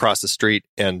they live across the street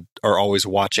and are always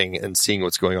watching and seeing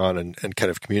what's going on and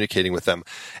kind of communicating with them.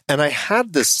 And I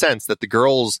had this sense that the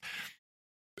girls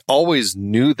always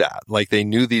knew that, like they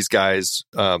knew these guys,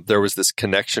 there was this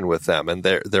connection with them and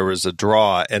there was a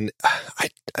draw. And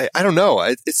I don't know.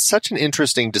 It's such an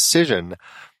interesting decision.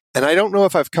 And I don't know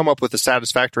if I've come up with a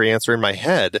satisfactory answer in my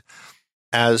head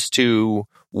as to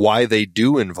why they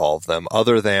do involve them,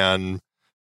 other than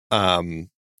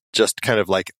just kind of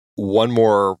like one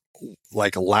more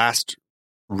like last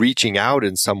reaching out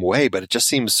in some way, but it just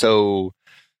seems so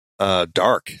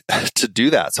dark to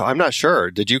do that. So I'm not sure.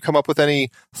 Did you come up with any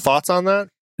thoughts on that?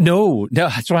 No,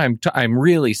 that's why I'm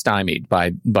really stymied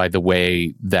by the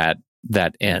way that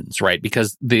ends, right?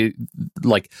 Because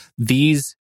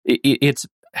it's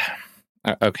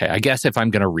okay. I guess if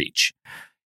I'm going to reach,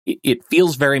 it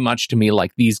feels very much to me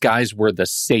like these guys were the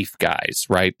safe guys,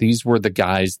 right? These were the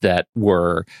guys that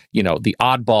were, the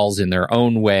oddballs in their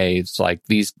own way. It's like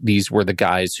these were the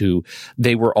guys who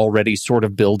they were already sort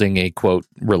of building a quote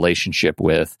relationship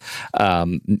with,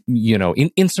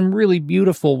 in some really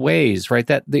beautiful ways, right?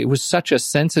 That it was such a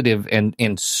sensitive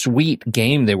and sweet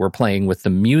game they were playing with the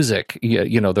music,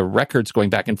 the records going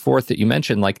back and forth that you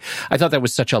mentioned. Like, I thought that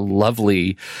was such a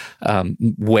lovely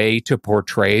way to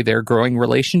portray their growing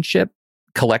relationship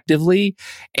collectively,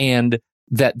 and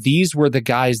that these were the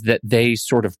guys that they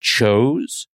sort of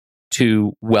chose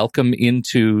to welcome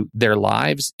into their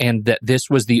lives, and that this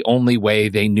was the only way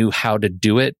they knew how to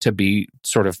do it, to be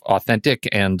sort of authentic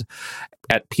and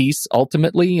at peace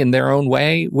ultimately in their own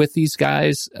way with these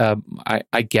guys.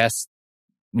 I guess,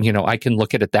 I can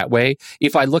look at it that way.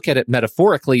 If I look at it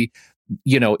metaphorically,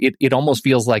 it almost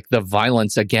feels like the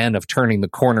violence again of turning the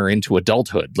corner into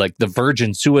adulthood. Like the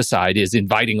virgin suicide is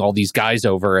inviting all these guys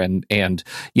over, and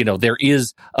there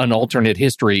is an alternate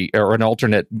history or an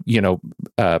alternate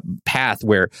path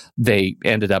where they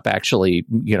ended up actually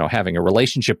having a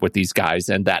relationship with these guys,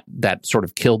 and that sort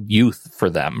of killed youth for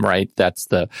them, right? That's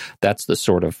the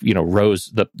sort of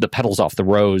rose, the petals off the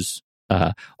rose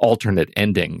alternate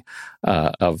ending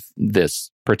of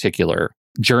this particular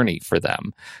journey for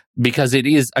them. Because it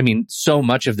is, so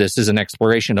much of this is an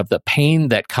exploration of the pain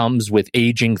that comes with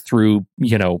aging through,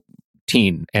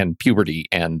 teen and puberty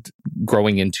and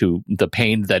growing into the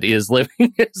pain that is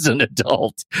living as an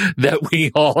adult that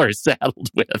we all are saddled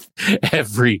with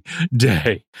every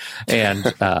day.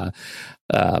 And,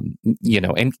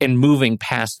 and moving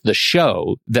past the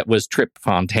show that was Trip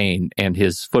Fontaine and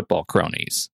his football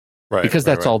cronies. Right. Because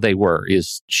that's all they were,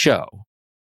 is show.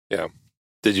 Yeah.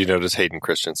 Did you notice Hayden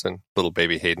Christensen, little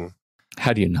baby Hayden?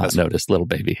 How do you not notice little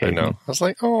baby Hayden? I know. I was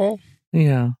like, oh.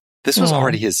 Yeah. This was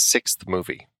already his 6th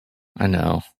movie. I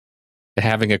know.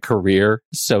 Having a career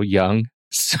so young,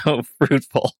 so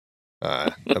fruitful.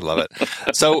 I love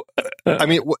it. So,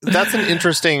 that's an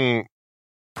interesting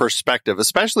perspective,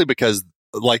 especially because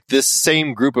like this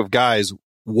same group of guys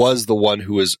was the one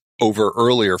who was over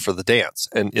earlier for the dance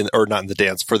or not in the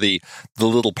dance, for the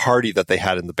little party that they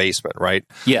had in the basement, right?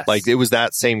 Yes. Like it was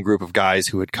that same group of guys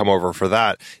who had come over for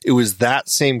that. It was that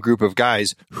same group of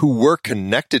guys who were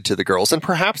connected to the girls. And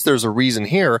perhaps there's a reason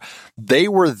here. They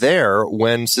were there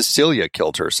when Cecilia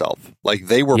killed herself. Like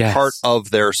they were part of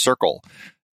their circle.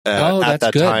 At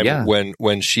that time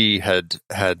when she had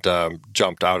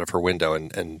jumped out of her window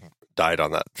and died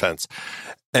on that fence.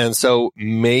 And so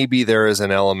maybe there is an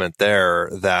element there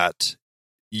that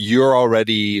you're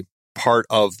already part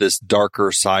of this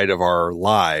darker side of our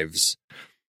lives.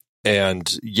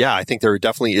 And yeah, I think there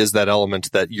definitely is that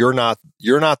element that you're not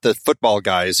the football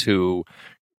guys who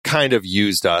kind of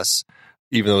used us,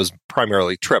 even though it was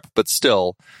primarily Trip, but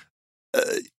still,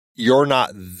 you're not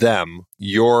them.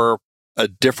 You're a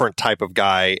different type of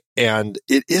guy. And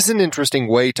it is an interesting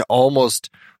way to almost,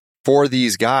 for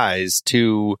these guys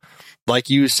to, like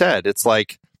you said, it's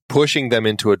like pushing them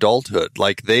into adulthood.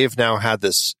 Like, they've now had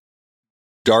this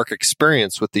dark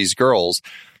experience with these girls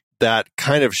that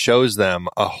kind of shows them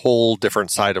a whole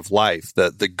different side of life,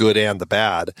 the good and the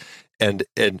bad, and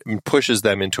pushes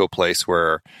them into a place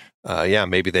where,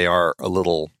 maybe they are a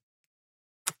little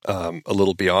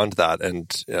beyond that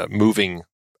and moving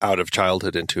out of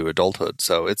childhood into adulthood.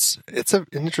 So it's an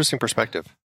interesting perspective.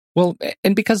 Well,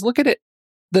 and because look at it,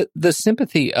 the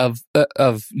sympathy of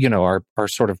our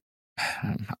sort of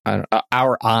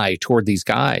our eye toward these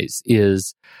guys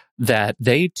is that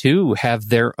they too have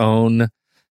their own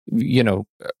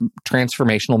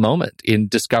transformational moment in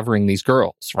discovering these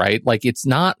girls, right? Like, it's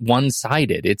not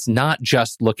one-sided. It's not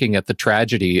just looking at the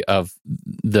tragedy of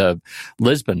the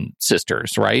Lisbon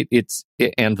sisters, right?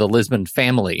 And the Lisbon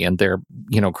family and their,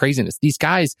 craziness. These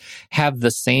guys have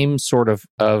the same sort of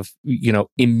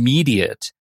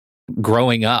immediate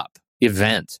growing up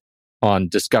event on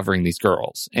discovering these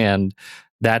girls. And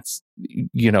that's,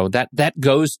 that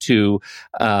goes to,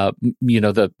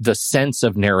 the sense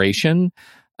of narration.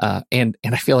 And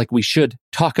I feel like we should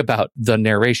talk about the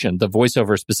narration, the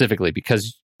voiceover specifically,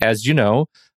 because, as you know,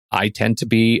 I tend to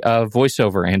be a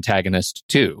voiceover antagonist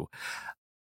too.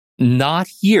 Not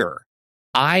here.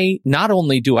 Not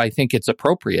only do I think it's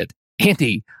appropriate,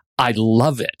 Andy, I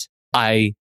love it.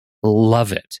 I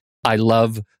love it. I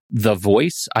love the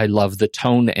voice. I love the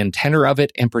tone and tenor of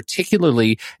it. And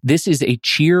particularly, this is a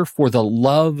cheer for the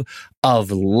love of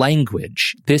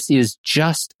language. This is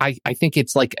just, I think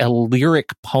it's like a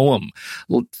lyric poem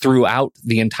throughout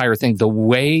the entire thing. The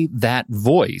way that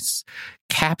voice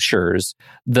captures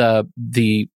the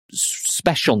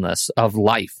specialness of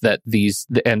life that these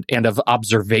and of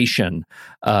observation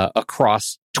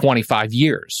across 25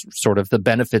 years, sort of the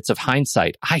benefits of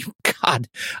hindsight.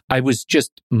 I was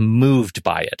just moved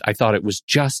by it. I thought it was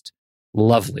just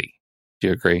lovely. Do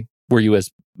you agree? Were you as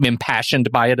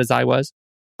impassioned by it as I was?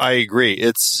 I agree.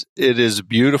 It is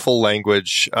beautiful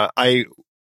language. I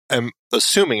am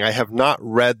assuming, I have not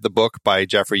read the book by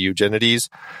Jeffrey Eugenides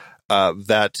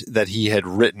that he had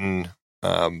written,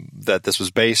 that this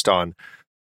was based on.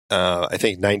 I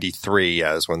think 93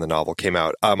 as when the novel came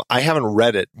out. I haven't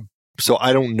read it, so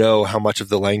I don't know how much of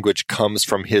the language comes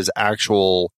from his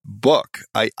actual book.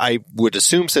 I would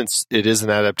assume, since it is an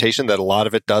adaptation, that a lot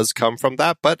of it does come from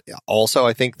that. But also,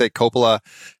 I think that Coppola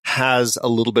has a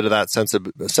little bit of that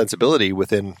sensibility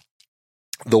within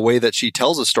the way that she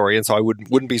tells a story, and so I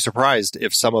wouldn't be surprised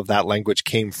if some of that language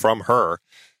came from her.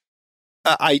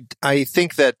 I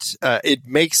think that it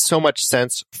makes so much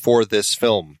sense for this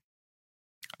film.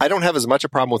 I don't have as much a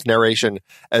problem with narration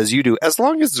as you do, as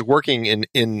long as it's working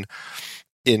in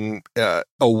a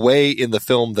way in the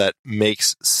film that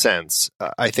makes sense.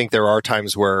 I think there are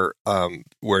times where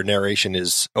narration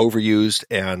is overused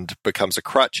and becomes a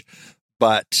crutch,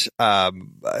 but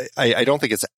I don't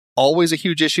think it's always a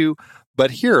huge issue.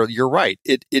 But here, you're right.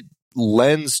 It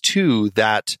lends to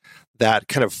that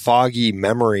kind of foggy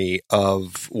memory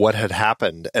of what had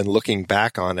happened, and looking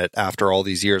back on it after all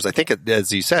these years. I think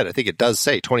as you said, I think it does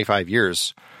say 25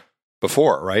 years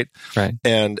before, right? Right.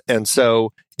 And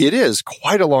so it is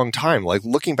quite a long time. Like,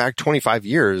 looking back 25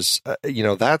 years,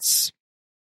 that's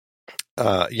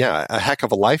a heck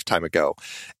of a lifetime ago.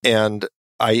 And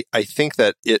I think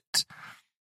that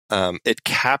it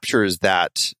captures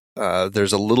that.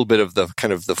 There's a little bit of the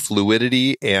kind of the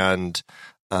fluidity and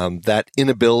that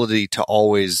inability to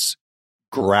always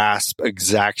grasp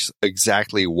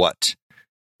exactly what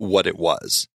it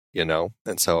was,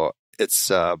 and so it's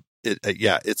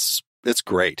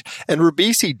great. And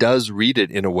Ribisi does read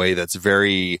it in a way that's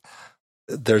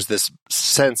there's this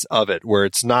sense of it where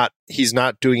he's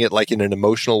not doing it like in an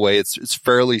emotional way. It's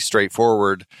fairly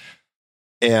straightforward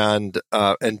and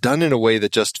done in a way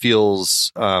that just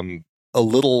feels a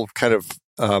little kind of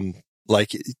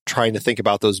like trying to think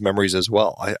about those memories as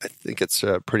well. I think it's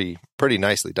pretty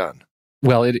nicely done.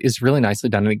 Well, it is really nicely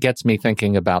done, and it gets me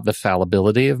thinking about the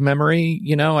fallibility of memory.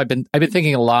 I've been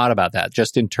thinking a lot about that,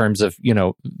 just in terms of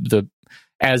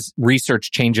as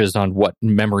research changes on what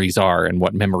memories are and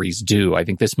what memories do. I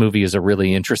think this movie is a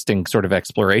really interesting sort of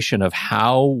exploration of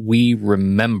how we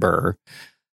remember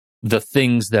the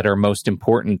things that are most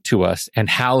important to us and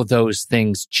how those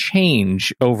things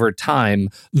change over time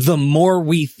the more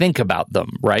we think about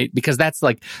them, right? Because that's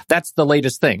the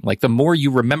latest thing. Like, the more you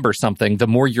remember something, the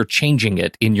more you're changing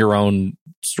it in your own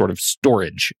sort of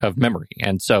storage of memory.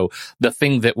 And so the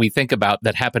thing that we think about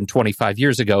that happened 25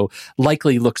 years ago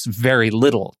likely looks very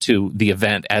little to the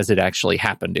event as it actually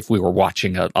happened if we were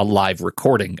watching a live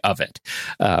recording of it,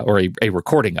 or a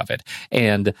recording of it.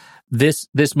 And this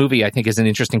movie, I think, is an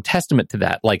interesting testament to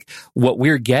that. Like, what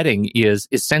we're getting is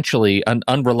essentially an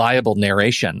unreliable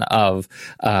narration of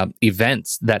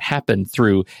events that happen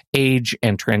through age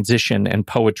and transition and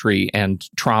poetry and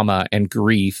trauma and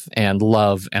grief and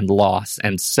love and loss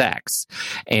and sex.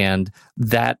 And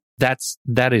that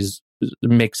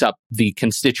makes up the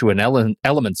constituent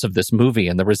elements of this movie,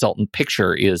 and the resultant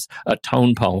picture is a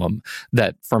tone poem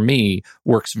that, for me,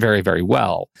 works very, very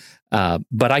well.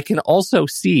 But I can also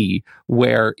see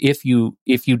where if you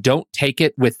don't take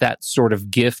it with that sort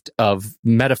of gift of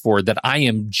metaphor that I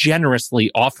am generously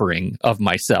offering of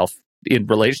myself in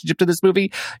relationship to this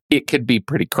movie, it could be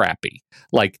pretty crappy.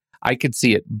 Like, I could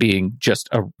see it being just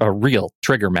a real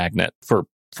trigger magnet for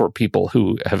people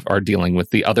who are dealing with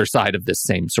the other side of this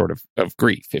same sort of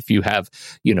grief. If you have,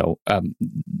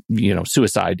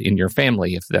 suicide in your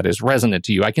family, if that is resonant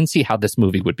to you, I can see how this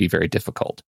movie would be very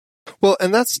difficult. Well,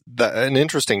 and that's an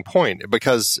interesting point,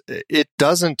 because it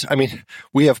doesn't, I mean,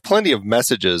 we have plenty of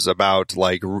messages about,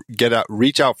 like, get out,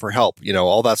 reach out for help,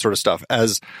 all that sort of stuff.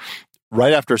 As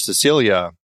right after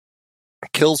Cecilia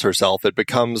kills herself, it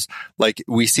becomes like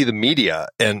we see the media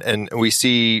and we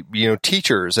see,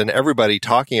 teachers and everybody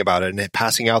talking about it and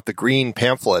passing out the green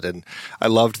pamphlet. And I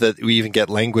loved that we even get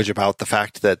language about the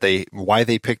fact that why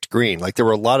they picked green. Like, there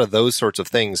were a lot of those sorts of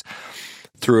things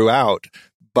throughout,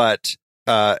 but,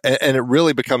 and it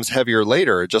really becomes heavier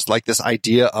later, just like this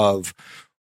idea of,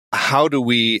 how do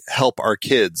we help our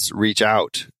kids reach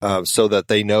out so that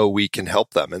they know we can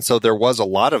help them? And so there was a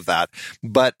lot of that,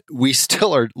 but we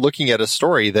still are looking at a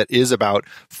story that is about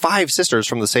 5 sisters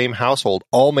from the same household,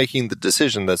 all making the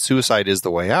decision that suicide is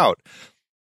the way out.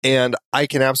 And I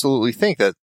can absolutely think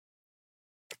that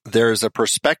there's a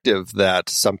perspective that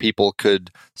some people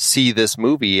could see this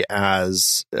movie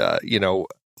as,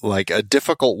 like a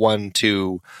difficult one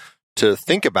to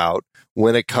think about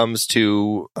when it comes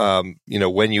to,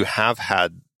 when you have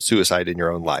had suicide in your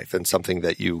own life and something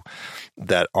that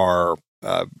are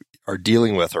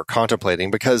dealing with or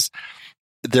contemplating, because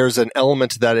there's an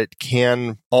element that it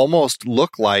can almost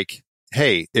look like,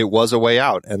 hey, it was a way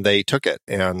out and they took it,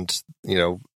 and,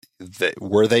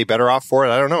 were they better off for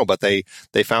it? I don't know, but they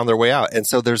found their way out. And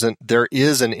so there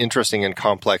is an interesting and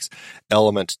complex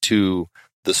element to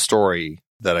the story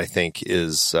that I think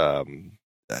is, can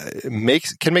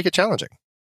make it challenging.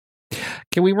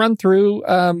 Can we run through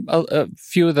a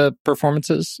few of the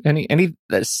performances? Any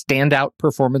standout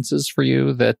performances for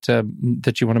you that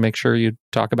you want to make sure you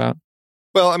talk about?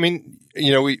 Well, I mean,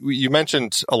 you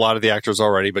mentioned a lot of the actors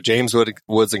already, but James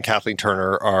Woods and Kathleen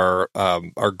Turner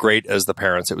are great as the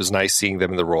parents. It was nice seeing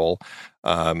them in the role.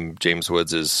 James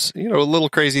Woods is a little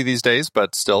crazy these days,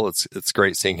 but still, it's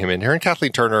great seeing him in here. And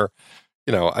Kathleen Turner,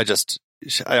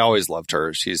 I always loved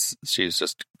her. She's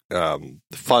just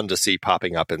fun to see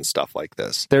popping up in stuff like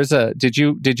this. Did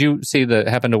you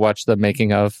happen to watch the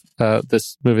making of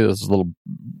this movie? This is a little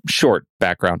short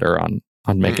backgrounder on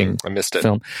making I missed it.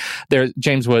 Film.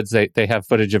 James Woods, they have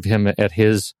footage of him at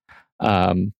his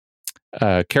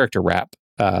character rap.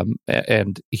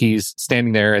 And he's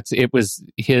standing there. It was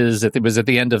at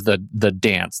the end of the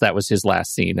dance. That was his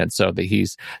last scene. And so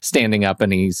he's standing up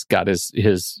and he's got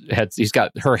he's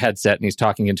got her headset and he's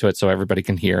talking into it so everybody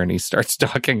can hear. And he starts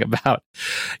talking about,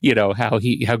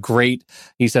 how great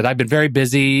he said, I've been very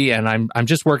busy and I'm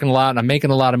just working a lot and I'm making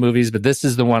a lot of movies, but this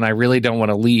is the one I really don't want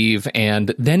to leave.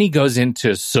 And then he goes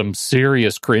into some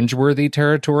serious cringeworthy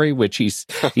territory, which he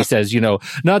says,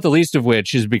 not the least of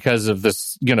which is because of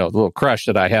this, little crush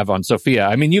that I have on Sophia.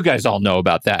 I mean, you guys all know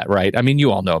about that, right? I mean,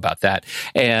 you all know about that.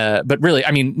 But really,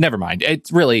 I mean, never mind.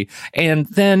 It's really, and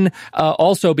then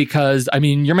also because, I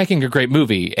mean, you're making a great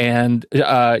movie and,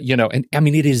 and I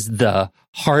mean, it is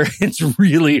it's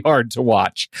really hard to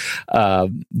watch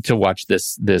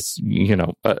this,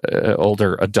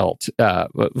 older adult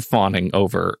fawning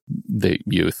over the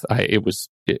youth.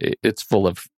 It's full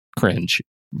of cringe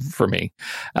for me,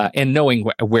 and knowing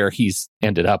where he's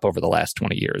ended up over the last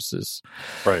 20 years is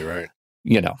right.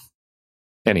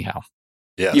 Anyhow,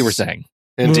 yes, you were saying,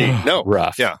 indeed, no,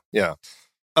 rough, yeah.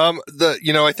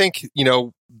 I think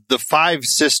the 5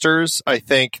 sisters, I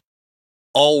think,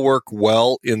 all work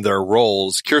well in their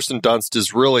roles. Kirsten Dunst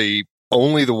is really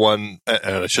only the one,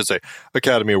 and I should say,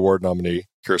 Academy Award nominee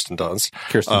Kirsten Dunst,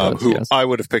 who yes. I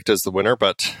would have picked as the winner,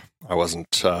 but I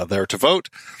wasn't there to vote.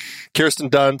 Kirsten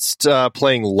Dunst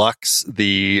playing Lux,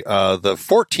 the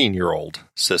 14-year-old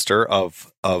sister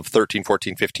of 13,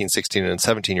 14, 15, 16, and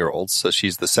 17-year-olds. So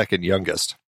she's the second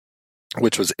youngest,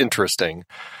 which was interesting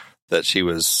that she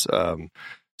was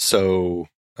so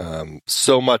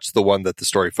much the one that the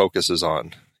story focuses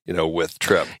on, with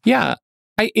Trip. Yeah.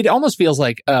 It almost feels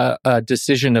like a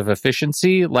decision of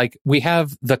efficiency. Like we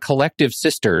have the collective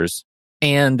sisters,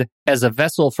 and as a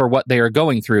vessel for what they are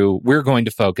going through, we're going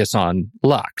to focus on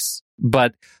Lux.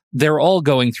 But they're all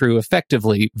going through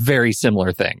effectively very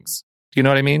similar things. Do you know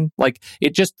what I mean? Like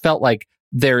it just felt like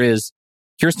there is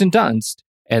Kirsten Dunst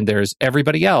and there's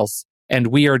everybody else, and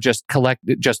we are just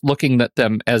looking at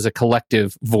them as a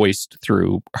collective voiced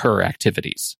through her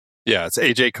activities. Yeah, it's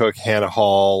AJ Cook, Hannah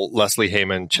Hall, Leslie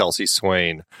Heyman, Chelsea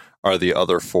Swain are the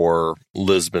other 4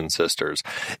 Lisbon sisters.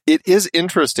 It is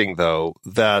interesting, though,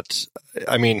 that,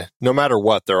 I mean, no matter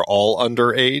what, they're all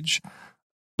underage.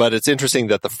 But it's interesting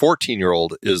that the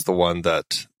 14-year-old is the one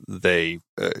that they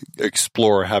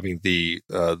explore having the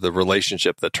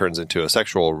relationship that turns into a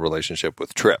sexual relationship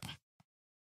with Trip.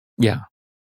 Yeah.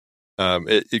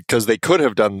 Because they could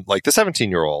have done like the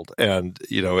 17-year-old, and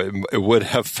it would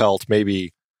have felt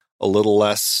maybe a little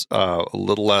less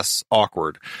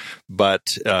awkward,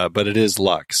 but it is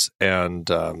Lux, and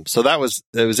so it was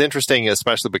interesting,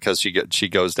 especially because she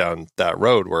goes down that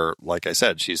road where, like I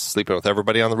said, she's sleeping with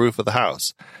everybody on the roof of the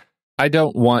house. I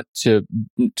don't want to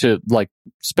like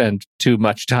spend too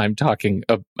much time talking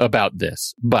about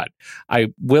this, but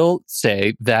I will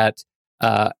say that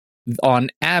on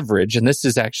average, and this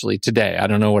is actually today, I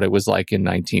don't know what it was like in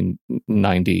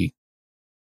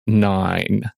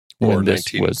 1999. Or this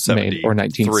was made, or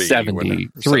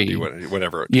 1973,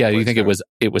 whenever. Yeah, you think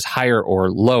it was higher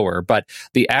or lower? But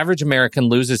the average American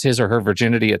loses his or her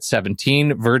virginity at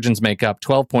 17. Virgins make up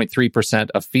 12.3%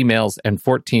 of females and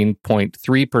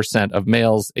 14.3% of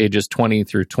males ages 20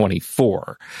 through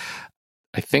 24.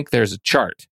 I think there's a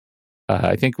chart.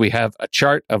 I think we have a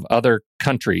chart of other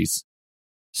countries.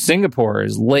 Singapore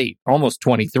is late, almost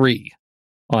 23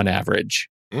 on average.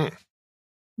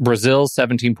 Brazil,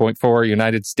 17.4,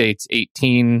 United States,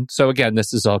 18. So again,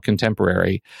 this is all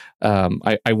contemporary.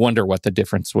 I wonder what the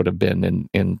difference would have been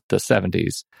in the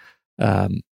 70s.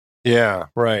 Yeah,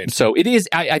 right. So it is,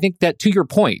 I think that to your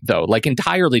point, though, like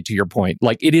entirely to your point,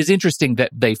 like it is interesting that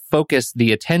they focus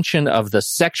the attention of the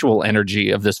sexual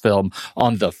energy of this film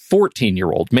on the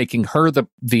 14-year-old, making her the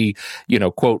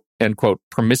quote unquote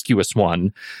promiscuous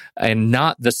one, and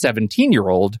not the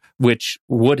 17-year-old, which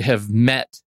would have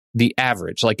met the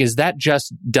average. Like, is that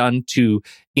just done to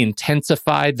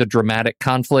intensify the dramatic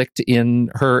conflict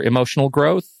in her emotional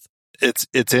growth?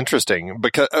 It's interesting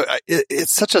because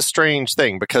it's such a strange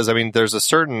thing, because I mean, there's a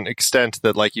certain extent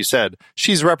that, like you said,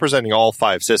 she's representing all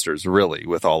 5 sisters really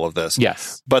with all of this.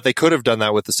 Yes. But they could have done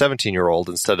that with the 17-year-old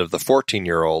instead of the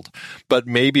 14-year-old. But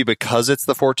maybe because it's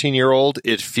the 14-year-old,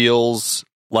 it feels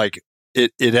like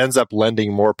it ends up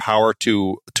lending more power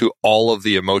to all of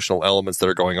the emotional elements that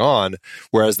are going on,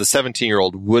 whereas the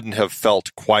 17-year-old wouldn't have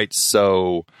felt quite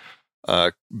so,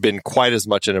 been quite as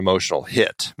much an emotional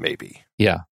hit, maybe.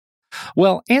 Yeah.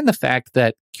 Well, and the fact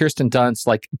that Kirsten Dunst,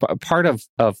 like part of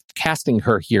casting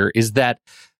her here is that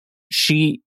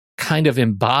she kind of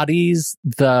embodies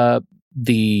the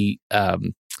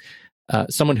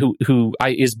someone who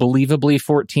is believably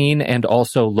 14 and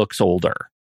also looks older.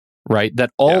 Right? That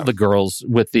all the girls,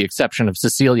 with the exception of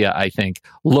Cecilia, I think,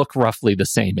 look roughly the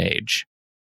same age.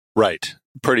 Right.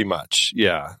 Pretty much.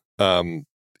 Yeah.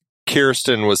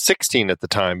 Kirsten was 16 at the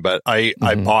time, but I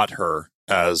bought her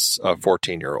as a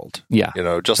 14-year-old. Yeah.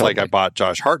 Just totally. Like I bought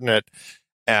Josh Hartnett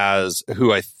as,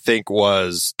 who I think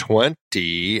was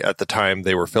 20 at the time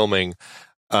they were filming.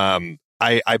 I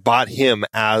bought him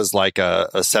as like a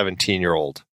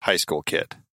 17-year-old high school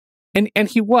kid. And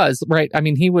he was, right? I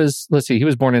mean, he was, let's see, he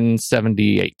was born in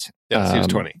 78. Yes, he was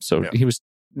 20. So he was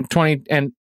 20.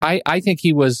 And I think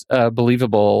he was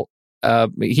believable.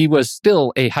 He was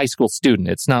still a high school student.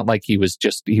 It's not like he was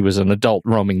an adult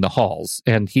roaming the halls.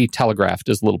 And he telegraphed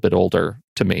as a little bit older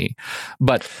to me.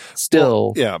 But still.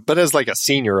 Well, yeah, but as like a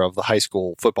senior of the high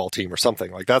school football team or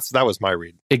something. Like that was my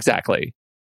read. Exactly.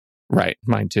 Right.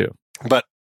 Mine too. But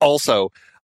also,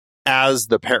 as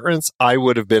the parents, I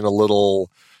would have been a little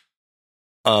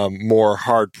more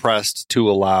hard-pressed to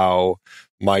allow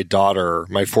my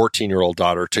 14-year-old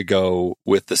daughter, to go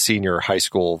with the senior high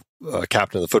school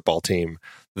captain of the football team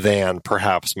than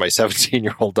perhaps my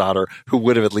 17-year-old daughter, who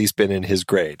would have at least been in his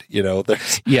grade.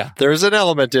 There's an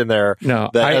element in there.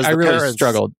 No, I really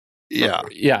struggled.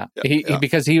 Yeah.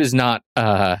 Because he was not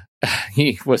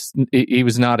he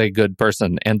was not a good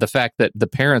person, and the fact that the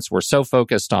parents were so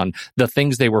focused on the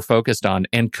things they were focused on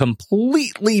and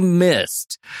completely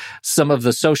missed some of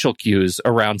the social cues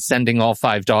around sending all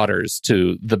 5 daughters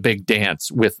to the big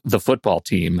dance with the football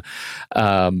team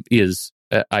is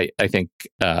I think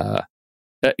I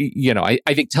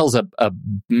think tells a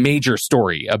major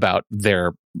story about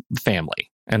their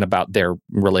family and about their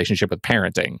relationship with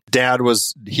parenting. Dad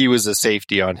was a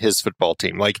safety on his football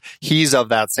team. Like, he's of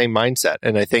that same mindset.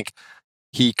 And I think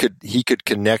he could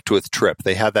connect with Trip.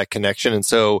 They had that connection. And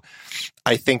so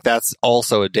I think that's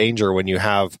also a danger when you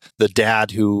have the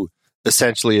dad who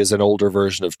essentially is an older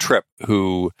version of Trip,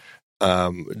 who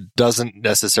doesn't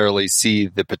necessarily see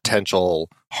the potential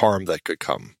harm that could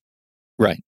come.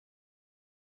 Right.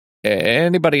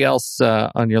 Anybody else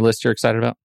on your list you're excited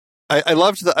about? I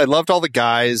loved all the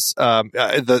guys, and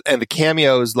the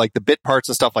cameos, like the bit parts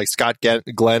and stuff, like Scott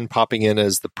Glenn popping in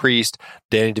as the priest,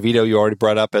 Danny DeVito you already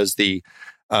brought up as the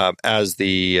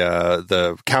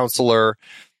counselor,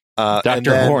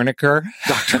 Dr.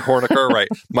 Horniker, right?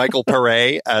 Michael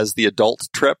Pare as the adult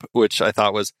Trip, which I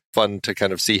thought was fun to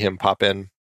kind of see him pop in.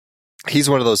 He's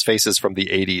one of those faces from the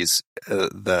 80s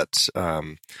that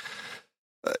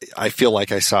I feel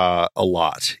like I saw a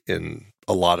lot in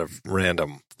a lot of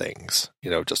random things,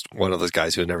 just one of those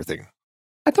guys who had everything.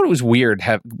 I thought it was weird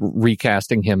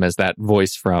recasting him as that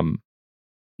voice from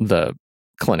the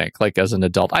clinic, like as an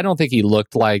adult. I don't think he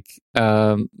looked like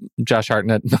Josh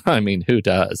Hartnett. I mean, who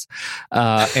does?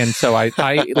 And so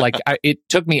it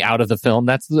took me out of the film.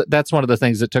 That's one of the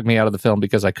things that took me out of the film,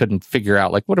 because I couldn't figure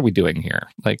out, like, what are we doing here?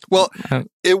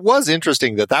 It was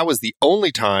interesting that was the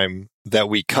only time that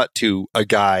we cut to a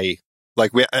guy,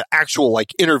 like actual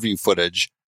like interview footage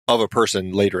of a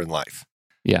person later in life.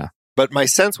 Yeah. But my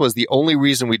sense was the only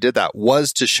reason we did that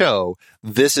was to show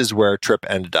this is where Trip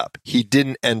ended up. He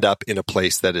didn't end up in a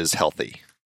place that is healthy.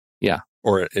 Yeah.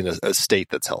 Or in a state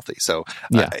that's healthy. So,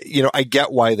 yeah. I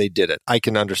get why they did it. I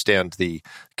can understand the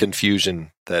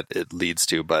confusion that it leads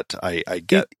to, but I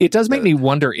get it does make me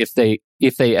wonder if they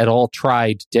at all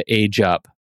tried to age up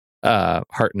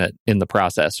Hartnett in the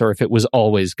process, or if it was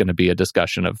always going to be a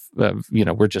discussion of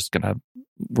we're just going to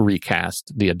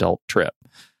recast the adult Trip.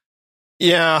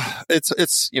 Yeah,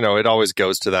 it's it always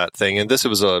goes to that thing. And this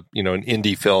was an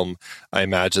indie film. I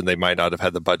imagine they might not have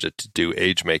had the budget to do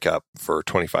age makeup for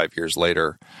 25 years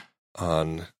later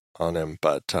on him.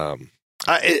 But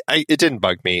it didn't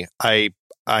bug me. I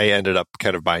ended up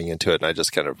kind of buying into it, and I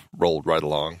just kind of rolled right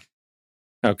along.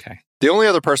 Okay. The only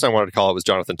other person I wanted to call out was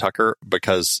Jonathan Tucker,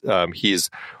 because he's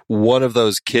one of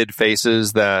those kid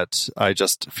faces that I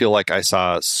just feel like I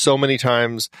saw so many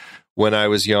times when I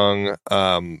was young.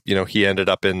 He ended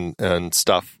up in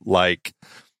stuff like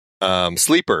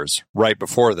Sleepers right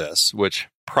before this, which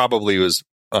probably was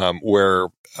where,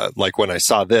 like when I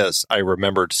saw this, I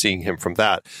remembered seeing him from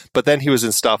that. But then he was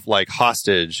in stuff like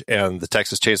Hostage and the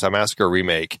Texas Chainsaw Massacre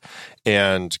remake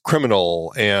and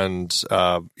Criminal and,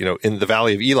 In the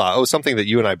Valley of Elah. Oh, something that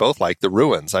you and I both like, The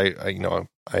Ruins. I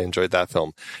enjoyed that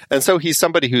film. And so he's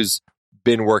somebody who's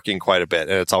been working quite a bit,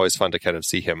 and it's always fun to kind of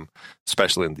see him,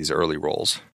 especially in these early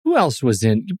roles. Who else was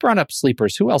in? You brought up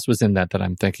Sleepers. Who else was in that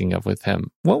I'm thinking of with him?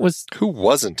 Who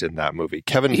wasn't in that movie?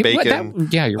 Kevin Bacon.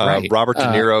 You're right. Robert De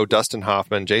Niro, Dustin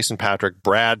Hoffman, Jason Patric,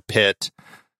 Brad Pitt,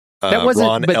 that wasn't,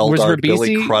 Ron but Eldard, was Ribisi,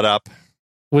 Billy Crudup.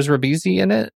 Was Ribisi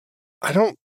in it? I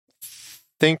don't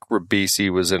think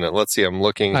Ribisi was in it. Let's see. I'm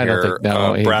looking I here.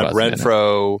 Brad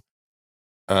Renfro,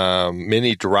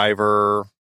 Minnie Driver,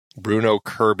 Bruno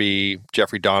Kirby,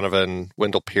 Jeffrey Donovan,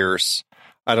 Wendell Pierce.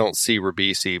 I don't see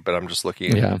Ribisi, but I'm just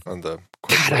looking on the.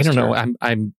 God, I don't know.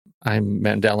 I'm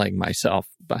Mandeling myself.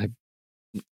 I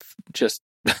just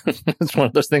it's one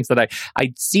of those things that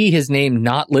I see his name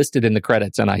not listed in the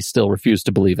credits, and I still refuse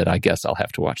to believe it. I guess I'll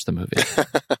have to watch the movie.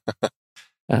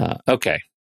 Okay.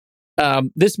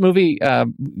 This movie,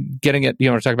 getting it.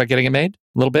 You want to talk about getting it made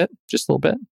a little bit, just a little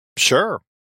bit? Sure.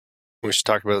 We should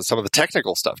talk about some of the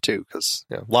technical stuff too, because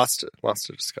lots to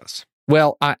discuss.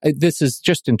 Well, this is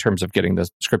just in terms of getting the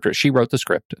script. She wrote the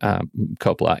script,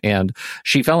 Coppola, and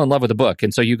she fell in love with the book.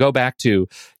 And so you go back to,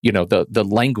 the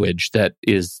language that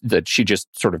she just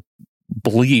sort of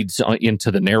bleeds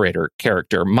into the narrator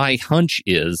character. My hunch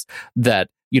is that,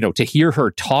 to hear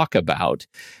her talk about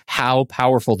how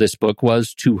powerful this book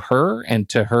was to her and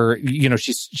to her,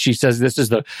 she says this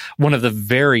is one of the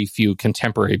very few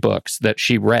contemporary books that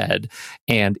she read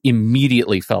and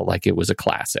immediately felt like it was a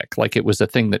classic, like it was a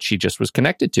thing that she just was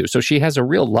connected to. So she has a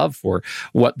real love for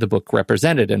what the book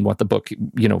represented and what the book,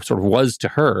 sort of was to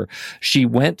her. She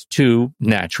went to,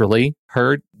 naturally,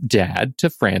 her dad, to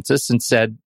Francis, and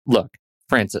said, "Look,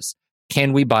 Francis,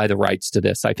 can we buy the rights to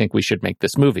this? I think we should make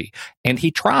this movie." And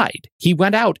he tried. He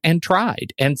went out and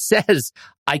tried and says,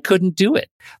 "I couldn't do it."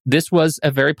 This was a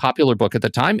very popular book at the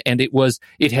time, and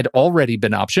it had already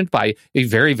been optioned by a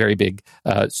very, very big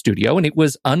studio, and it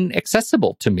was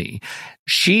inaccessible to me.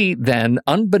 She then,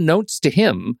 unbeknownst to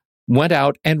him, went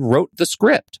out and wrote the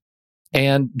script.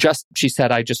 And she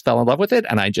said, I just fell in love with it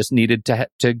and I just needed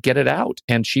to get it out.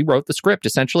 And she wrote the script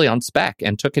essentially on spec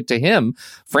and took it to him,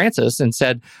 Francis, and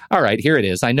said, all right, here it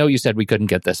is. I know you said we couldn't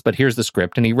get this, but here's the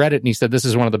script. And he read it and he said, this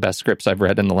is one of the best scripts I've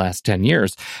read in the last 10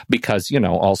 years because,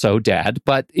 also Dad,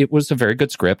 but it was a very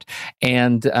good script.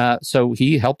 And so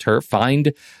he helped her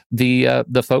find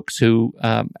the folks who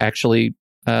actually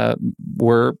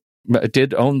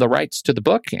did own the rights to the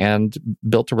book and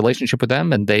built a relationship with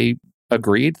them. And they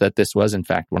agreed that this was, in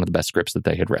fact, one of the best scripts that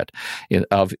they had read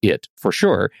of it, for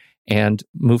sure, and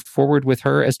moved forward with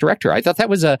her as director. I thought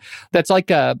that's like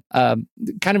a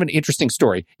kind of an interesting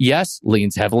story. Yes,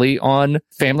 leans heavily on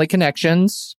family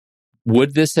connections.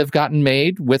 Would this have gotten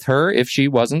made with her if she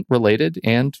wasn't related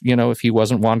and, if he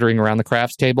wasn't wandering around the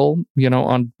crafts table,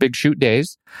 on big shoot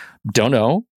days? Don't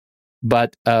know.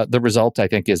 But the result, I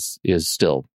think, is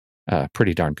still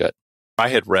pretty darn good. I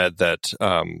had read that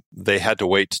they had to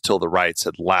wait till the rights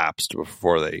had lapsed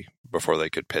before they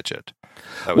could pitch it.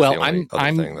 Well, I'm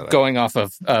going off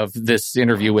of this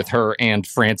interview with her and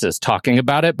Francis talking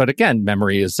about it, but again,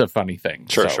 memory is a funny thing.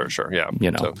 Sure. Yeah,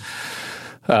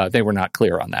 they were not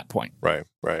clear on that point. Right.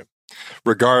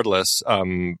 Regardless,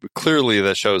 clearly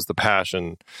that shows the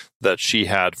passion that she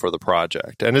had for the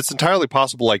project. And it's entirely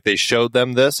possible, like, they showed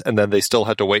them this and then they still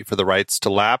had to wait for the rights to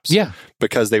lapse. Yeah.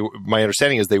 Because my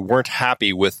understanding is they weren't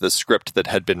happy with the script that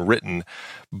had been written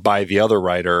by the other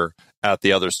writer at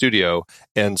the other studio.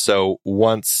 And so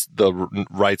once the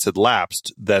rights had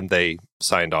lapsed, then they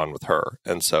signed on with her.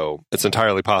 And so it's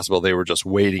entirely possible they were just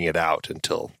waiting it out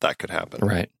until that could happen.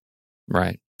 Right.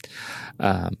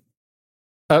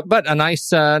 But a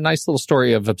nice little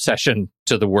story of obsession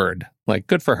to the word. Like,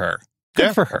 good for her.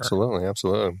 Good for her.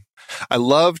 Absolutely. I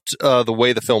loved the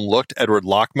way the film looked. Edward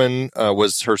Lockman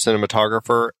was her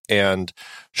cinematographer and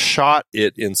shot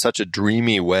it in such a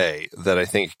dreamy way that I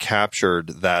think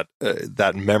captured that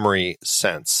memory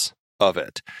sense of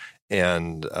it.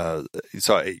 And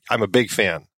so I'm a big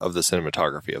fan of the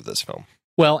cinematography of this film.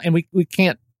 Well, and we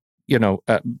can't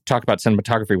talk about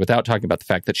cinematography without talking about the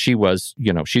fact that she was,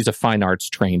 she's a fine arts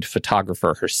trained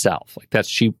photographer herself. Like that's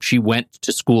she went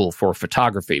to school for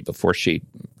photography before she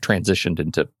transitioned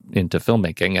into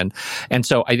filmmaking, and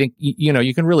so I think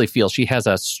you can really feel she has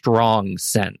a strong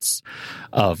sense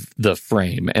of the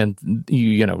frame and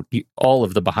all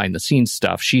of the behind the scenes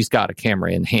stuff. She's got a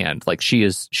camera in hand, like she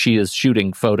is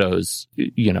shooting photos,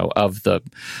 of the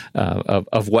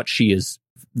of what she is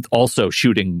also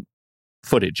shooting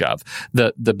footage of.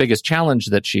 The biggest challenge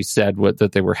that she said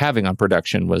that they were having on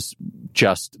production was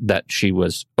just that she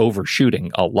was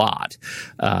overshooting a lot.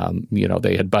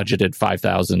 They had budgeted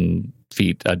 5,000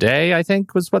 feet a day, I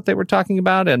think was what they were talking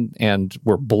about, and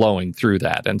were blowing through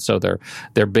that. And so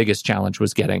their biggest challenge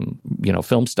was getting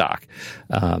film stock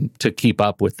to keep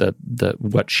up with the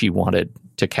what she wanted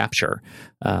to capture.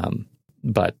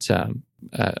 But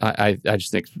I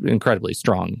just think incredibly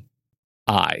strong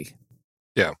eye.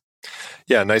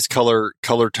 Yeah, nice color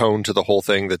tone to the whole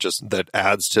thing that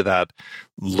adds to that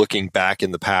looking back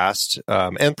in the past.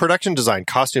 And production design,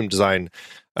 costume design,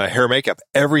 hair, makeup,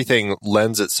 everything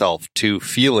lends itself to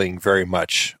feeling very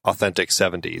much authentic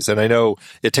 70s. And I know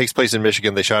it takes place in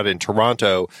Michigan. They shot it in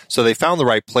Toronto, so they found the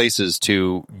right places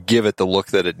to give it the look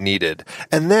that it needed.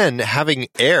 And then having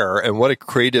Air, and what a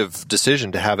creative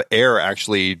decision to have Air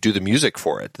actually do the music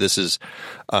for it. This is,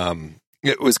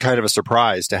 it was kind of a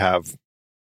surprise to have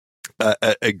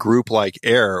a group like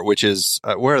Air, which is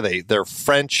where are they? They're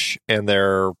French, and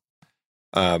they're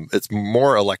it's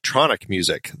more electronic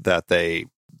music that they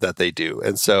do.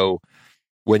 And so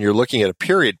when you're looking at a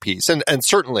period piece, and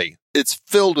certainly it's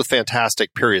filled with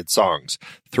fantastic period songs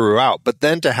throughout, but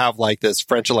then to have like this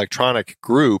French electronic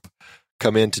group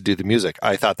come in to do the music,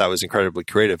 I thought that was incredibly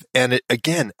creative, and it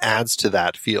again adds to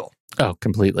that feel. Oh,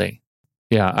 completely.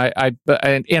 Yeah,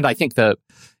 I think the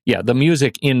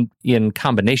music in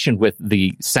combination with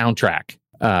the soundtrack.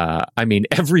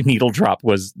 Every needle drop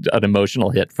was an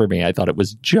emotional hit for me. I thought it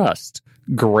was just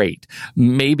great.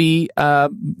 Maybe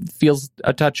feels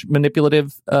a touch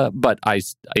manipulative, but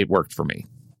it worked for me.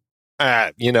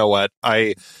 You know what?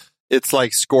 It's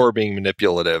like score being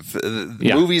manipulative.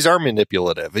 Movies are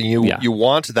manipulative, and you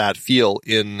want that feel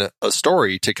in a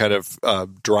story to kind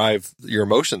of drive your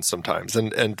emotions sometimes.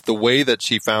 And the way that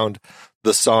she found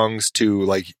the songs to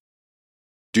like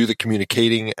do the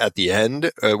communicating at the end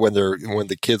when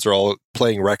the kids are all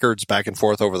playing records back and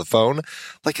forth over the phone,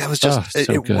 like that was just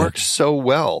it worked so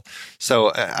well.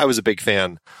 So I was a big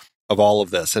fan of all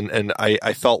of this, and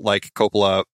I felt like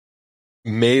Coppola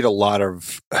made a lot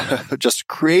of just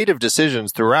creative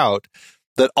decisions throughout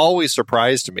that always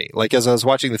surprised me. Like, as I was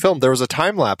watching the film, there was a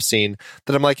time-lapse scene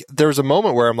that I'm like, there was a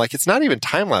moment where I'm like, it's not even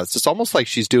time-lapse. It's almost like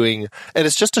she's doing, and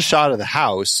it's just a shot of the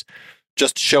house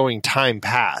just showing time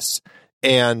pass.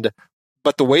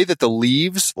 But the way that the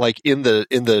leaves, like in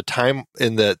the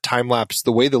time lapse,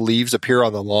 the way the leaves appear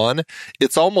on the lawn,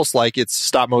 it's almost like it's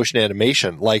stop motion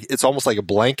animation. Like it's almost like a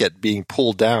blanket being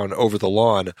pulled down over the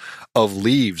lawn of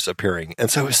leaves appearing.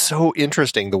 And so it's so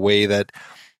interesting the way that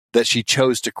she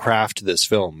chose to craft this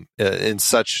film in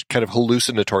such kind of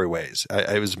hallucinatory ways.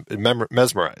 I was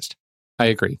mesmerized. I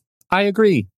agree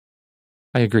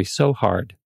so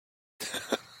hard.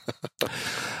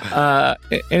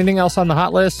 Anything else on the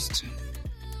hot list?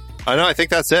 No, I think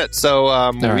that's it. So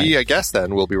right. I guess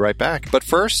then we'll be right back. But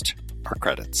first, our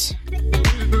credits.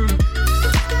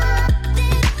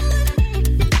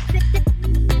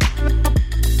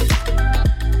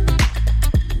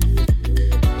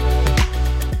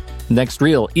 Next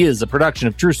Reel is a production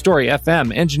of True Story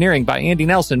FM, engineering by Andy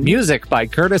Nelson, music by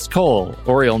Curtis Cole,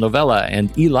 Oriel Novella,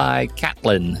 and Eli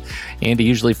Catlin. Andy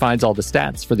usually finds all the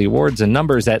stats for the awards and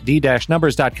numbers at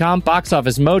d-numbers.com,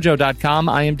 boxofficemojo.com,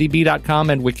 imdb.com,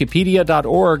 and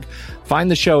wikipedia.org.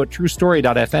 Find the show at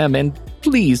truestory.fm, and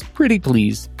please,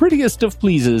 prettiest of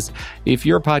pleases, if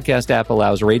your podcast app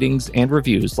allows ratings and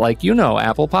reviews, like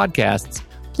Apple Podcasts,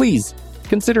 please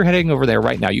consider heading over there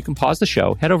right now. You can pause the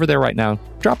show, head over there right now,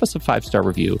 drop us a 5-star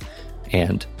review,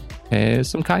 and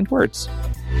some kind words.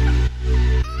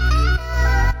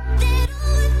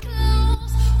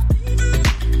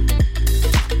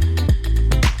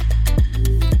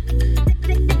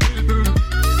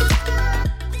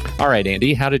 All right,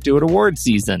 Andy, how'd it do at award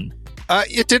season?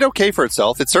 It did okay for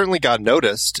itself. It certainly got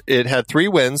noticed. It had 3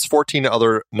 wins, 14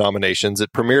 other nominations.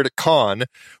 It premiered at Cannes,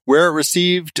 where it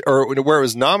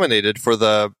was nominated for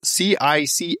the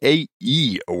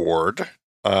CICAE award.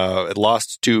 It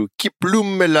lost to Qui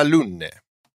plume la lune.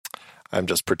 I'm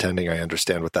just pretending I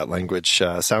understand what that language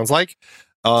sounds like.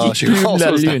 She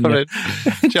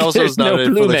also was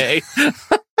nominated for the...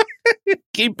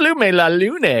 Qui plume la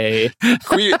lune.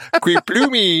 Qui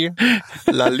plume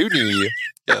la lune.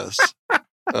 Yes.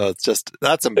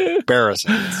 That's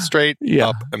embarrassing. Straight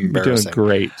up embarrassing. You're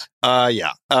doing great.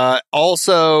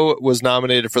 Also was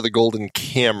nominated for the Golden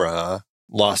Camera,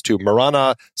 lost to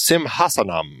Marana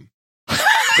Simhasanam.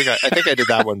 I think I did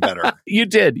that one better. You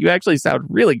did. You actually sound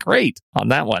really great on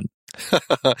that one.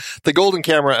 The Golden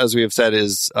Camera, as we have said,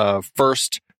 is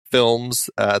first films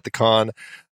at the Cannes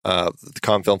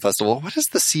Film Festival. What is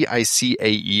the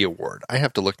CICAE award? I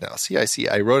have to look now.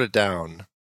 I wrote it down.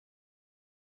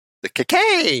 The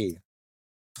Kikay.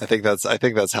 I think that's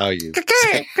how you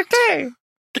say. Kikay.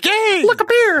 Look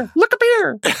up here.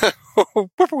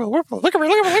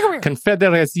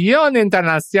 Confederación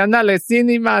Internacional de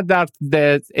Cinema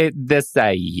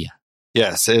d'Essai.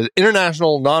 Yes, an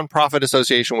international nonprofit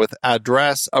association with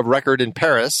address of record in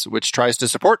Paris, which tries to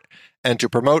support and to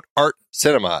promote art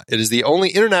cinema. It is the only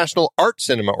international art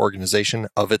cinema organization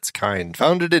of its kind,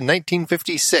 founded in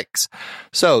 1956.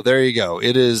 So there you go.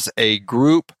 It is a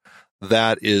group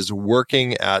that is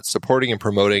working at supporting and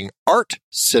promoting art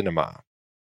cinema,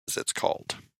 as it's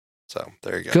called. So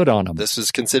there you go. Good on them. This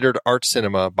is considered art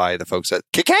cinema by the folks at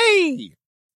KK.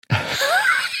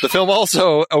 The film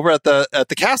also, over at the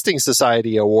Casting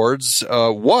Society Awards,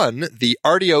 won the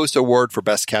Artios Award for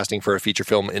Best Casting for a Feature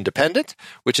Film Independent,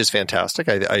 which is fantastic.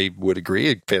 I would agree.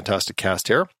 A fantastic cast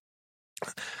here.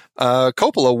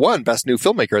 Coppola won Best New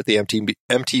Filmmaker at the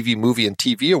MTV Movie and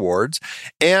TV Awards,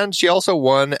 and she also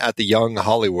won at the Young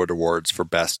Hollywood Awards for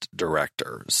Best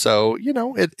Director. So,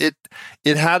 it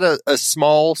had a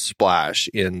small splash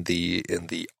in the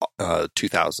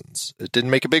 2000s. It didn't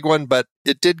make a big one, but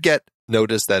it did get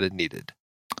notice that it needed.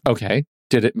 Okay.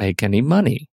 Did it make any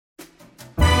money?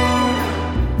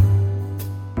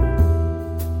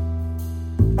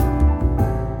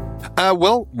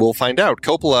 Well, we'll find out.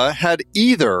 Coppola had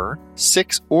either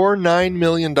 $6 or $9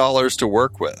 million to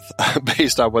work with,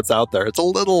 based on what's out there. It's a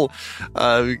little,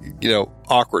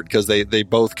 awkward because they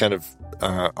both kind of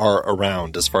are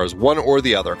around as far as one or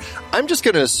the other. I'm just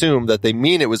going to assume that they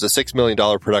mean it was a $6 million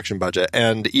production budget,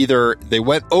 and either they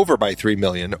went over by $3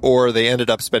 million or they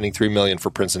ended up spending $3 million for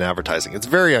prints and advertising. It's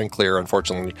very unclear,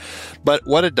 unfortunately. But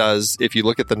what it does, if you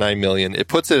look at the $9 million, it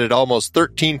puts it at almost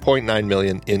 $13.9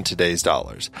 million in today's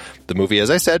dollars. The movie,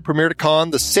 as I said, premiered at Cannes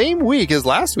the same week as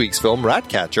last week's film,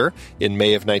 Ratcatcher, in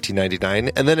May of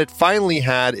 1999, and then it finally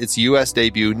had its U.S.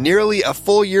 debut nearly a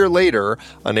full year later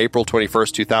on April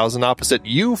 21st, 2000, opposite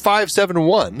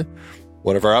U-571,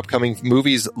 one of our upcoming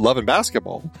movies, Love and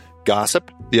Basketball,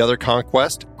 Gossip, The Other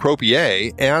Conquest,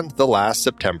 Cropier, and The Last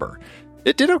September.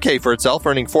 It did okay for itself,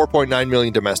 earning $4.9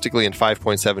 million domestically and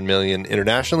 $5.7 million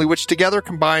internationally, which together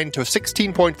combined to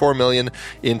 $16.4 million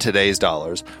in today's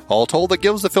dollars. All told, that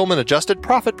gives the film an adjusted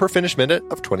profit per finished minute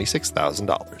of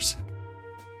 $26,000.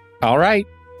 All right.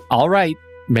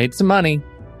 Made some money.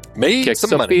 Kicked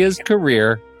Sophia's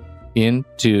career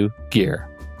into gear.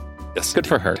 Yes, good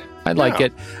for her. I like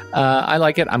it.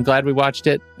 I'm glad we watched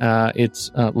it.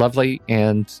 It's lovely,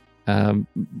 and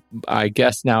I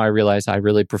guess now I realize I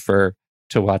really prefer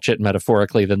to watch it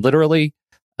metaphorically than literally,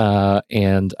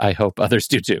 and I hope others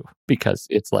do too, because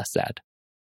it's less sad.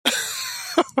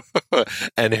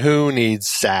 And who needs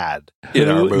sad in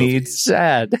our movies? Who needs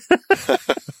sad?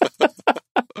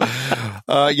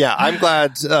 Yeah, I'm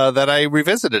glad that I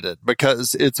revisited it,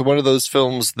 because it's one of those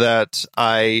films that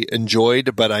I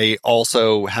enjoyed, but I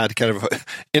also had kind of,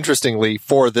 interestingly,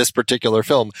 for this particular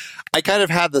film, I kind of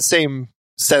had the same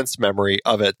sense memory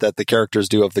of it that the characters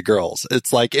do of the girls.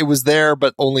 It's like it was there,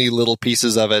 but only little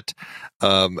pieces of it.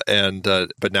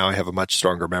 But now I have a much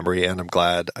stronger memory, and I'm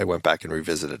glad I went back and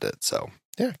revisited it. So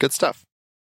yeah, good stuff.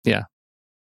 Yeah.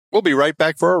 We'll be right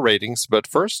back for our ratings, but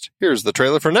first, here's the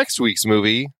trailer for next week's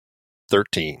movie,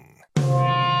 13.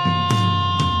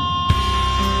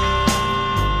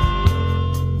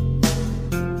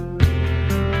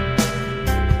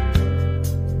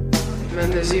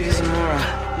 There's Evie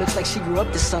Zamora. Looks like she grew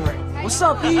up this summer. What's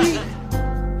up, Evie?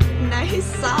 Nice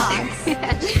socks.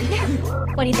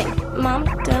 What do you think? Mom,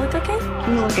 do I look okay?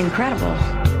 You look incredible.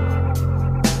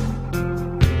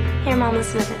 Here, Mom,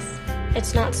 listen to this.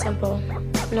 It's not simple,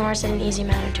 nor is it an easy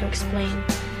matter to explain.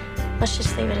 Let's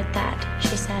just leave it at that,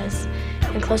 she says,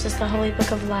 and closes the holy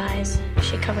book of lies.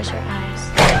 She covers her eyes.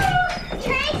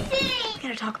 Tracy! We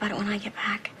gotta talk about it when I get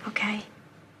back, okay?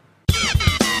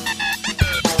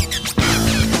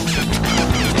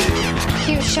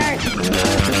 Cute shirt.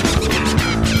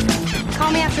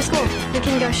 Call me after school. We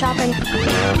can go shopping.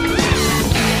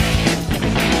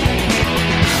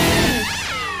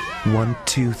 1,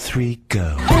 2, 3,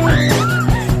 go.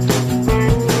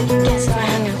 Guess who I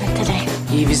hung out with today?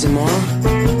 Evie Zamora?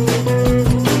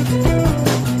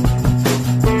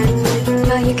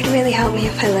 Well, you could really help me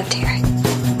if I lived here.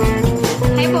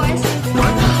 Hey, boys.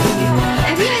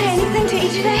 Have you had anything to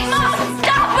eat today? Mom,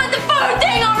 stop with the food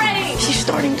thing already! She's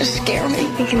starting to scare me.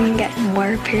 Thinking we get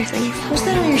wire piercings. What's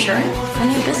that on your shirt? None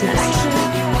of your business.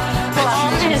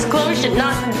 Mom and his clothes should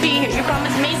not be here. You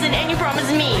promised Mason and you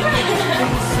promised me.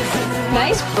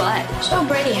 Nice butt. So,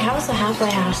 Brady, how was the halfway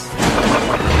house?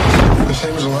 The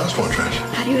same as the last one, Tracy.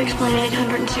 How do you explain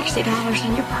 $860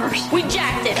 in your purse? We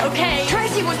jacked it, okay?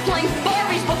 Tracy was playing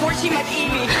Barbies before she met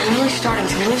Evie. I'm really starting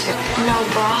to lose it. No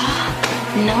bra,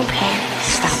 no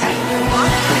panties. Stop it.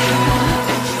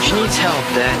 She needs help,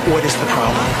 Dad. What is the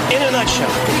problem? In a nutshell.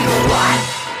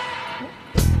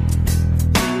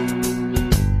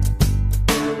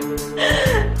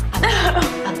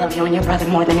 I love you and your brother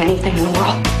more than anything in the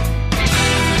world.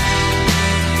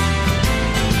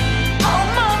 Oh,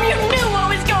 Mom, you knew what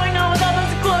was going on with all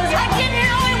those clothes. I didn't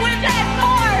know it went that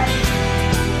far.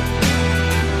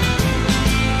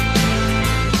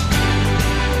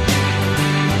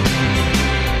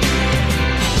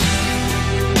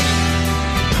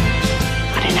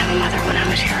 I didn't have a mother when I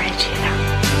was your age either.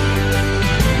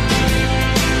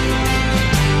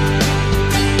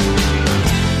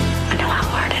 I know how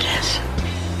hard it is.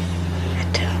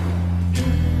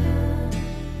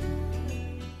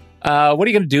 What are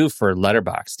you going to do for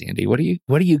Letterboxd, Andy? What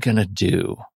are you going to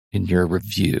do in your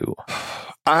review?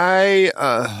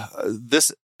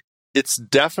 It's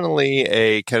definitely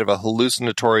a kind of a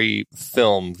hallucinatory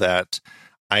film that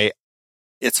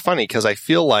it's funny because I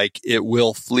feel like it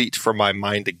will fleet from my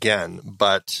mind again,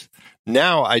 but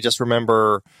now I just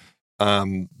remember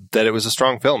that it was a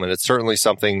strong film, and it's certainly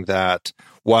something that,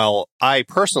 while I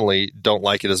personally don't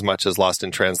like it as much as Lost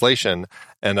in Translation,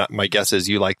 and my guess is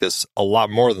you like this a lot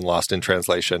more than Lost in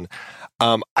Translation,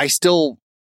 I still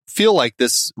feel like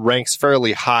this ranks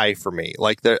fairly high for me.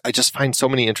 Like, I just find so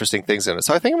many interesting things in it.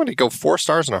 So I think I'm going to go 4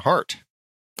 stars and a heart.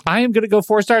 I am going to go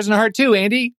 4 stars and a heart too,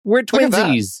 Andy. We're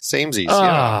twinsies. Samesies.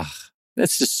 Yeah.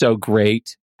 That's just so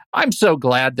great. I'm so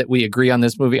glad that we agree on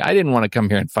this movie. I didn't want to come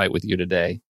here and fight with you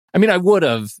today. I mean, I would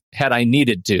have had I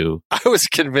needed to. I was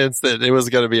convinced that it was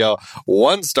going to be a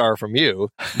 1 star from you,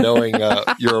 knowing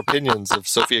your opinions of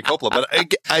Sofia Coppola. But I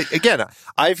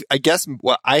guess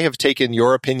I have taken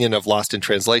your opinion of Lost in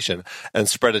Translation and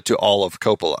spread it to all of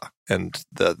Coppola. And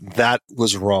that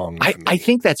was wrong. I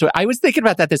think that's what I was thinking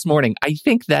about that this morning. I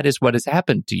think that is what has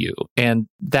happened to you. And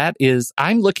that is,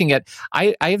 I'm looking at,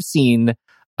 I have seen,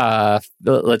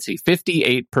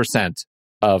 58%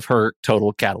 of her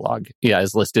total catalog,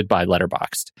 is listed by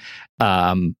Letterboxd.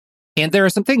 And there are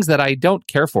some things that I don't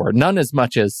care for, none as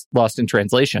much as Lost in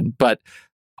Translation, but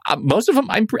most of them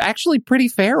I'm actually pretty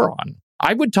fair on.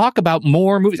 I would talk about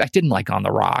more movies. I didn't like On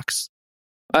the Rocks.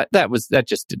 I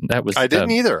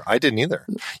didn't either.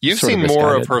 You've seen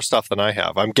more of her stuff than I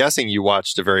have. I'm guessing you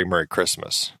watched A Very Merry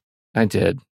Christmas. I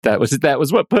did. That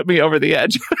was what put me over the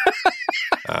edge.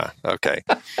 Okay.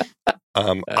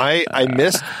 I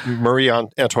missed Marie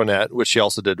Antoinette, which she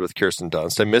also did with Kirsten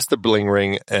Dunst. I missed The Bling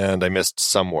Ring, and I missed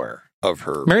Somewhere of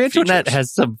her. Marie Antoinette features.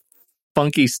 has some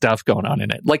funky stuff going on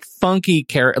in it, like funky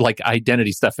like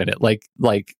identity stuff in it, like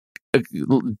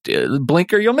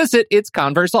Blinker, you'll miss it. It's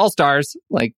Converse All Stars.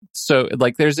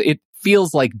 It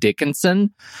feels like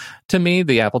Dickinson to me,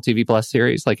 the Apple TV Plus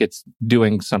series. Like it's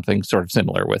doing something sort of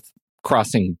similar with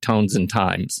crossing tones and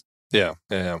times. Yeah.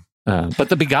 But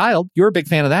The Beguiled, you're a big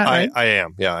fan of that, right? I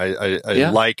am. Yeah. I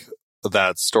like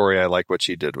that story. I like what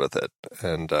she did with it.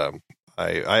 And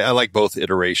I like both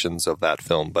iterations of that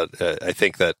film, but I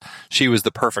think that she was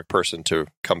the perfect person to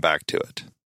come back to it.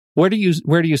 Where do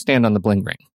you stand on The Bling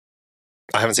Ring?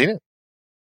 I haven't seen it.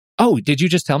 Oh, did you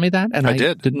just tell me that? And I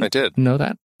did know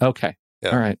that. Okay.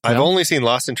 Yeah. All right. I've only seen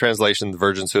Lost in Translation, The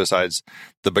Virgin Suicides,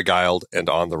 The Beguiled, and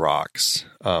On the Rocks.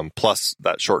 Plus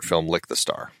that short film, Lick the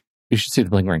Star. You should see The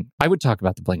Bling Ring. I would talk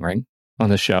about The Bling Ring on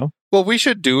the show. Well, we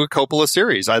should do a Coppola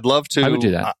series. I'd love to. I would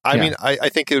do that. I mean, I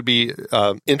think it would be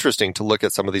interesting to look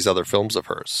at some of these other films of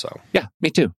hers. So yeah,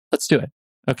 me too. Let's do it.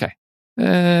 Okay.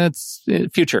 It's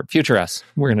future us.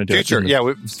 We're going to do future.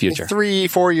 Future.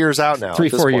 3-4 years out now.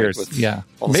 3-4 years. Yeah.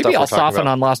 Maybe I'll soften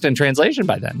on Lost in Translation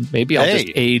by then. Maybe I'll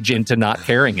just age into not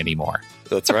caring anymore.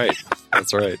 That's right.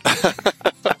 That's right.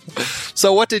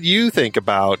 So what did you think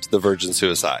about The Virgin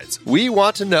Suicides? We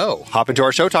want to know. Hop into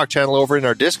our Show Talk channel over in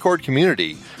our Discord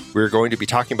community. We're going to be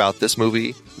talking about this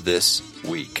movie this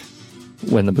week.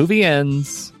 When the movie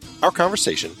ends, our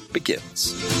conversation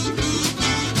begins.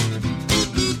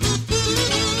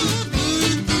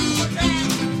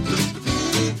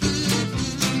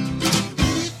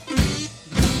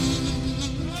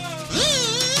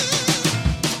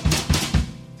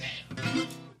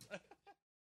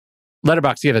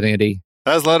 Letterboxd, give it, Andy.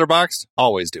 As Letterboxd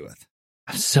always doeth.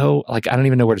 So, I don't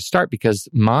even know where to start because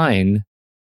mine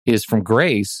is from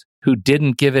Grace, who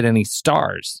didn't give it any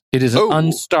stars. It is an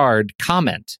unstarred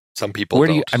comment. Some people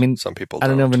don't. Some people don't.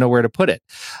 I don't even know where to put it.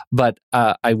 But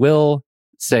I will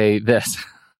say this.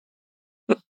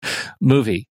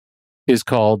 Movie is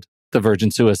called The Virgin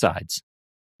Suicides.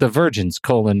 The Virgins,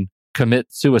 commit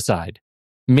suicide.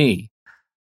 Me.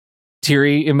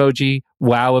 Teary emoji,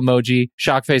 wow emoji,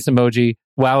 shock face emoji,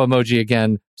 wow emoji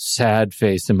again, sad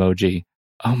face emoji.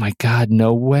 Oh my God,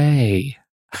 no way.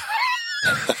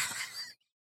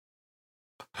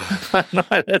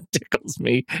 That tickles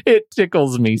me. It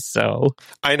tickles me so.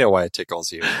 I know why it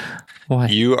tickles you. Why?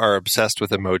 You are obsessed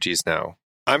with emojis now.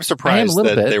 I'm surprised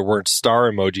that there weren't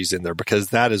star emojis in there because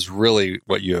that is really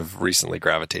what you have recently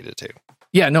gravitated to.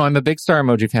 Yeah, no, I'm a big star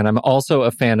emoji fan. I'm also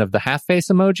a fan of the half face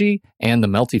emoji and the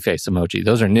melty face emoji.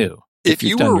 Those are new.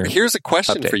 Here's a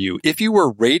question for you. If you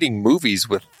were rating movies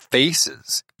with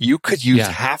faces, you could use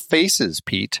half faces,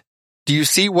 Pete. Do you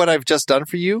see what I've just done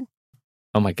for you?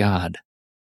 Oh my God.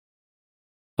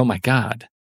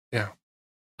 Yeah.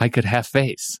 I could half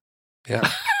face. Yeah.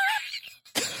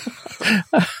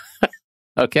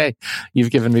 Okay. You've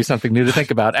given me something new to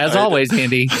think about. As always,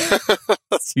 Andy,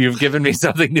 you've given me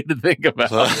something new to think about.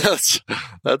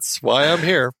 That's why I'm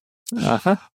here.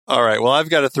 Uh-huh. All right. Well, I've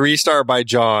got a 3-star by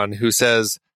John who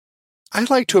says, I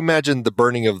like to imagine the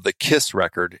burning of the Kiss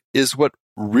record is what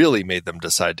really made them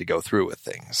decide to go through with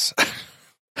things.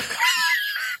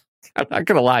 I'm not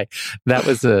going to lie. That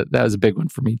was a big one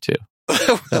for me, too.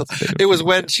 It was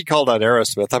when she called out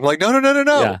Aerosmith. I'm like, no.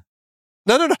 Yeah.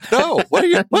 No. What are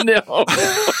you? What? No.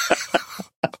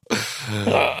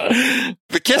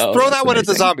 But Kiss, throw that one at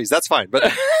the zombies. That's fine.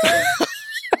 But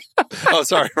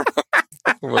sorry.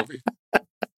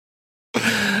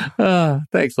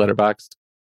 Thanks, Letterboxd.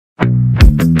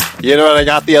 You know what I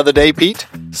got the other day, Pete?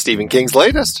 Stephen King's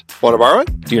latest. Want to borrow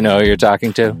it? Do you know who you're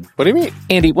talking to? What do you mean?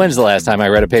 Andy, when's the last time I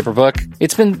read a paper book?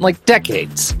 It's been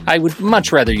decades. I would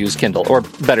much rather use Kindle, or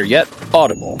better yet,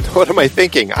 Audible. What am I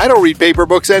thinking? I don't read paper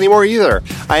books anymore either.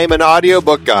 I am an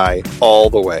audiobook guy all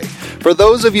the way. For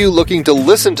those of you looking to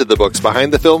listen to the books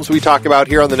behind the films we talk about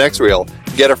here on The Next Reel,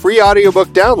 get a free audiobook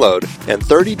download and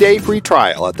 30-day free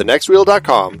trial at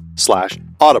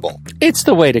thenextreel.com/audible. It's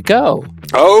the way to go.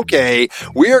 Okay,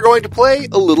 we are going to play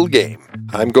a little game.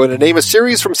 I'm going to name a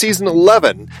series from season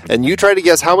 11, and you try to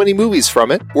guess how many movies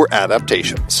from it were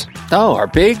adaptations. Oh, our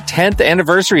big 10th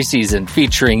anniversary season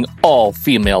featuring all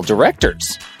female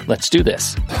directors. Let's do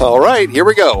this. All right, here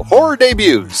we go. Horror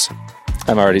debuts.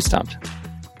 I'm already stumped.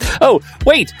 Oh,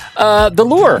 wait. The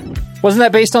Lure. Wasn't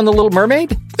that based on The Little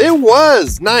Mermaid? It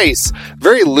was. Nice.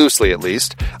 Very loosely, at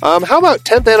least. How about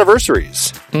 10th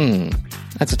anniversaries?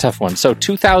 That's a tough one. So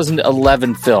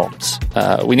 2011 films.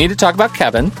 We need to talk about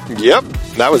Kevin. Yep,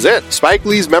 that was it. Spike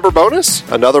Lee's member bonus,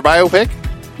 another biopic.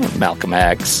 Malcolm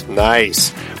X.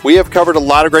 Nice. We have covered a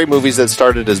lot of great movies that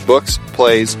started as books,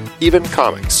 plays, even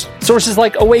comics. Sources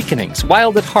like Awakenings,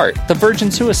 Wild at Heart, The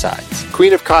Virgin Suicides,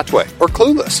 Queen of Katwe, or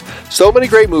Clueless. So many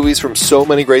great movies from so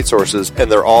many great sources,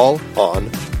 and they're all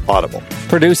on Audible.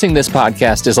 Producing this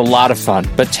podcast is a lot of fun,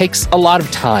 but takes a lot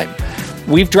of time.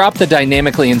 We've dropped the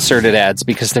dynamically inserted ads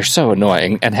because they're so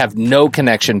annoying and have no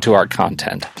connection to our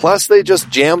content. Plus, they just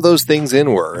jam those things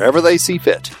in wherever they see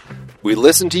fit. We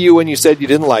listened to you when you said you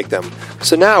didn't like them,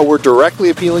 so now we're directly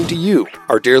appealing to you,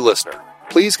 our dear listener.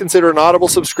 Please consider an Audible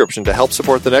subscription to help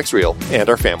support The Next Reel and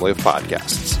our family of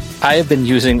podcasts. I have been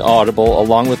using Audible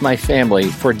along with my family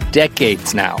for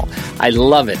decades now. I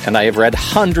love it, and I have read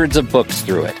hundreds of books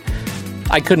through it.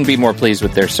 I couldn't be more pleased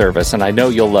with their service, and I know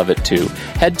you'll love it too.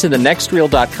 Head to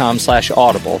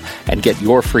thenextreel.com/audible and get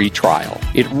your free trial.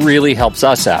 It really helps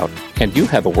us out, and you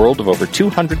have a world of over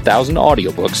 200,000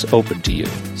 audiobooks open to you.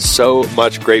 So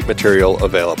much great material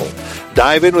available.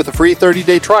 Dive in with a free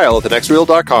 30-day trial at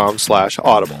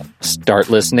thenextreel.com/audible. Start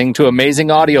listening to amazing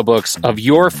audiobooks of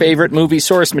your favorite movie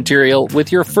source material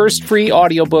with your first free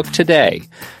audiobook today.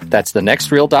 That's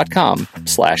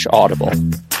thenextreel.com/audible.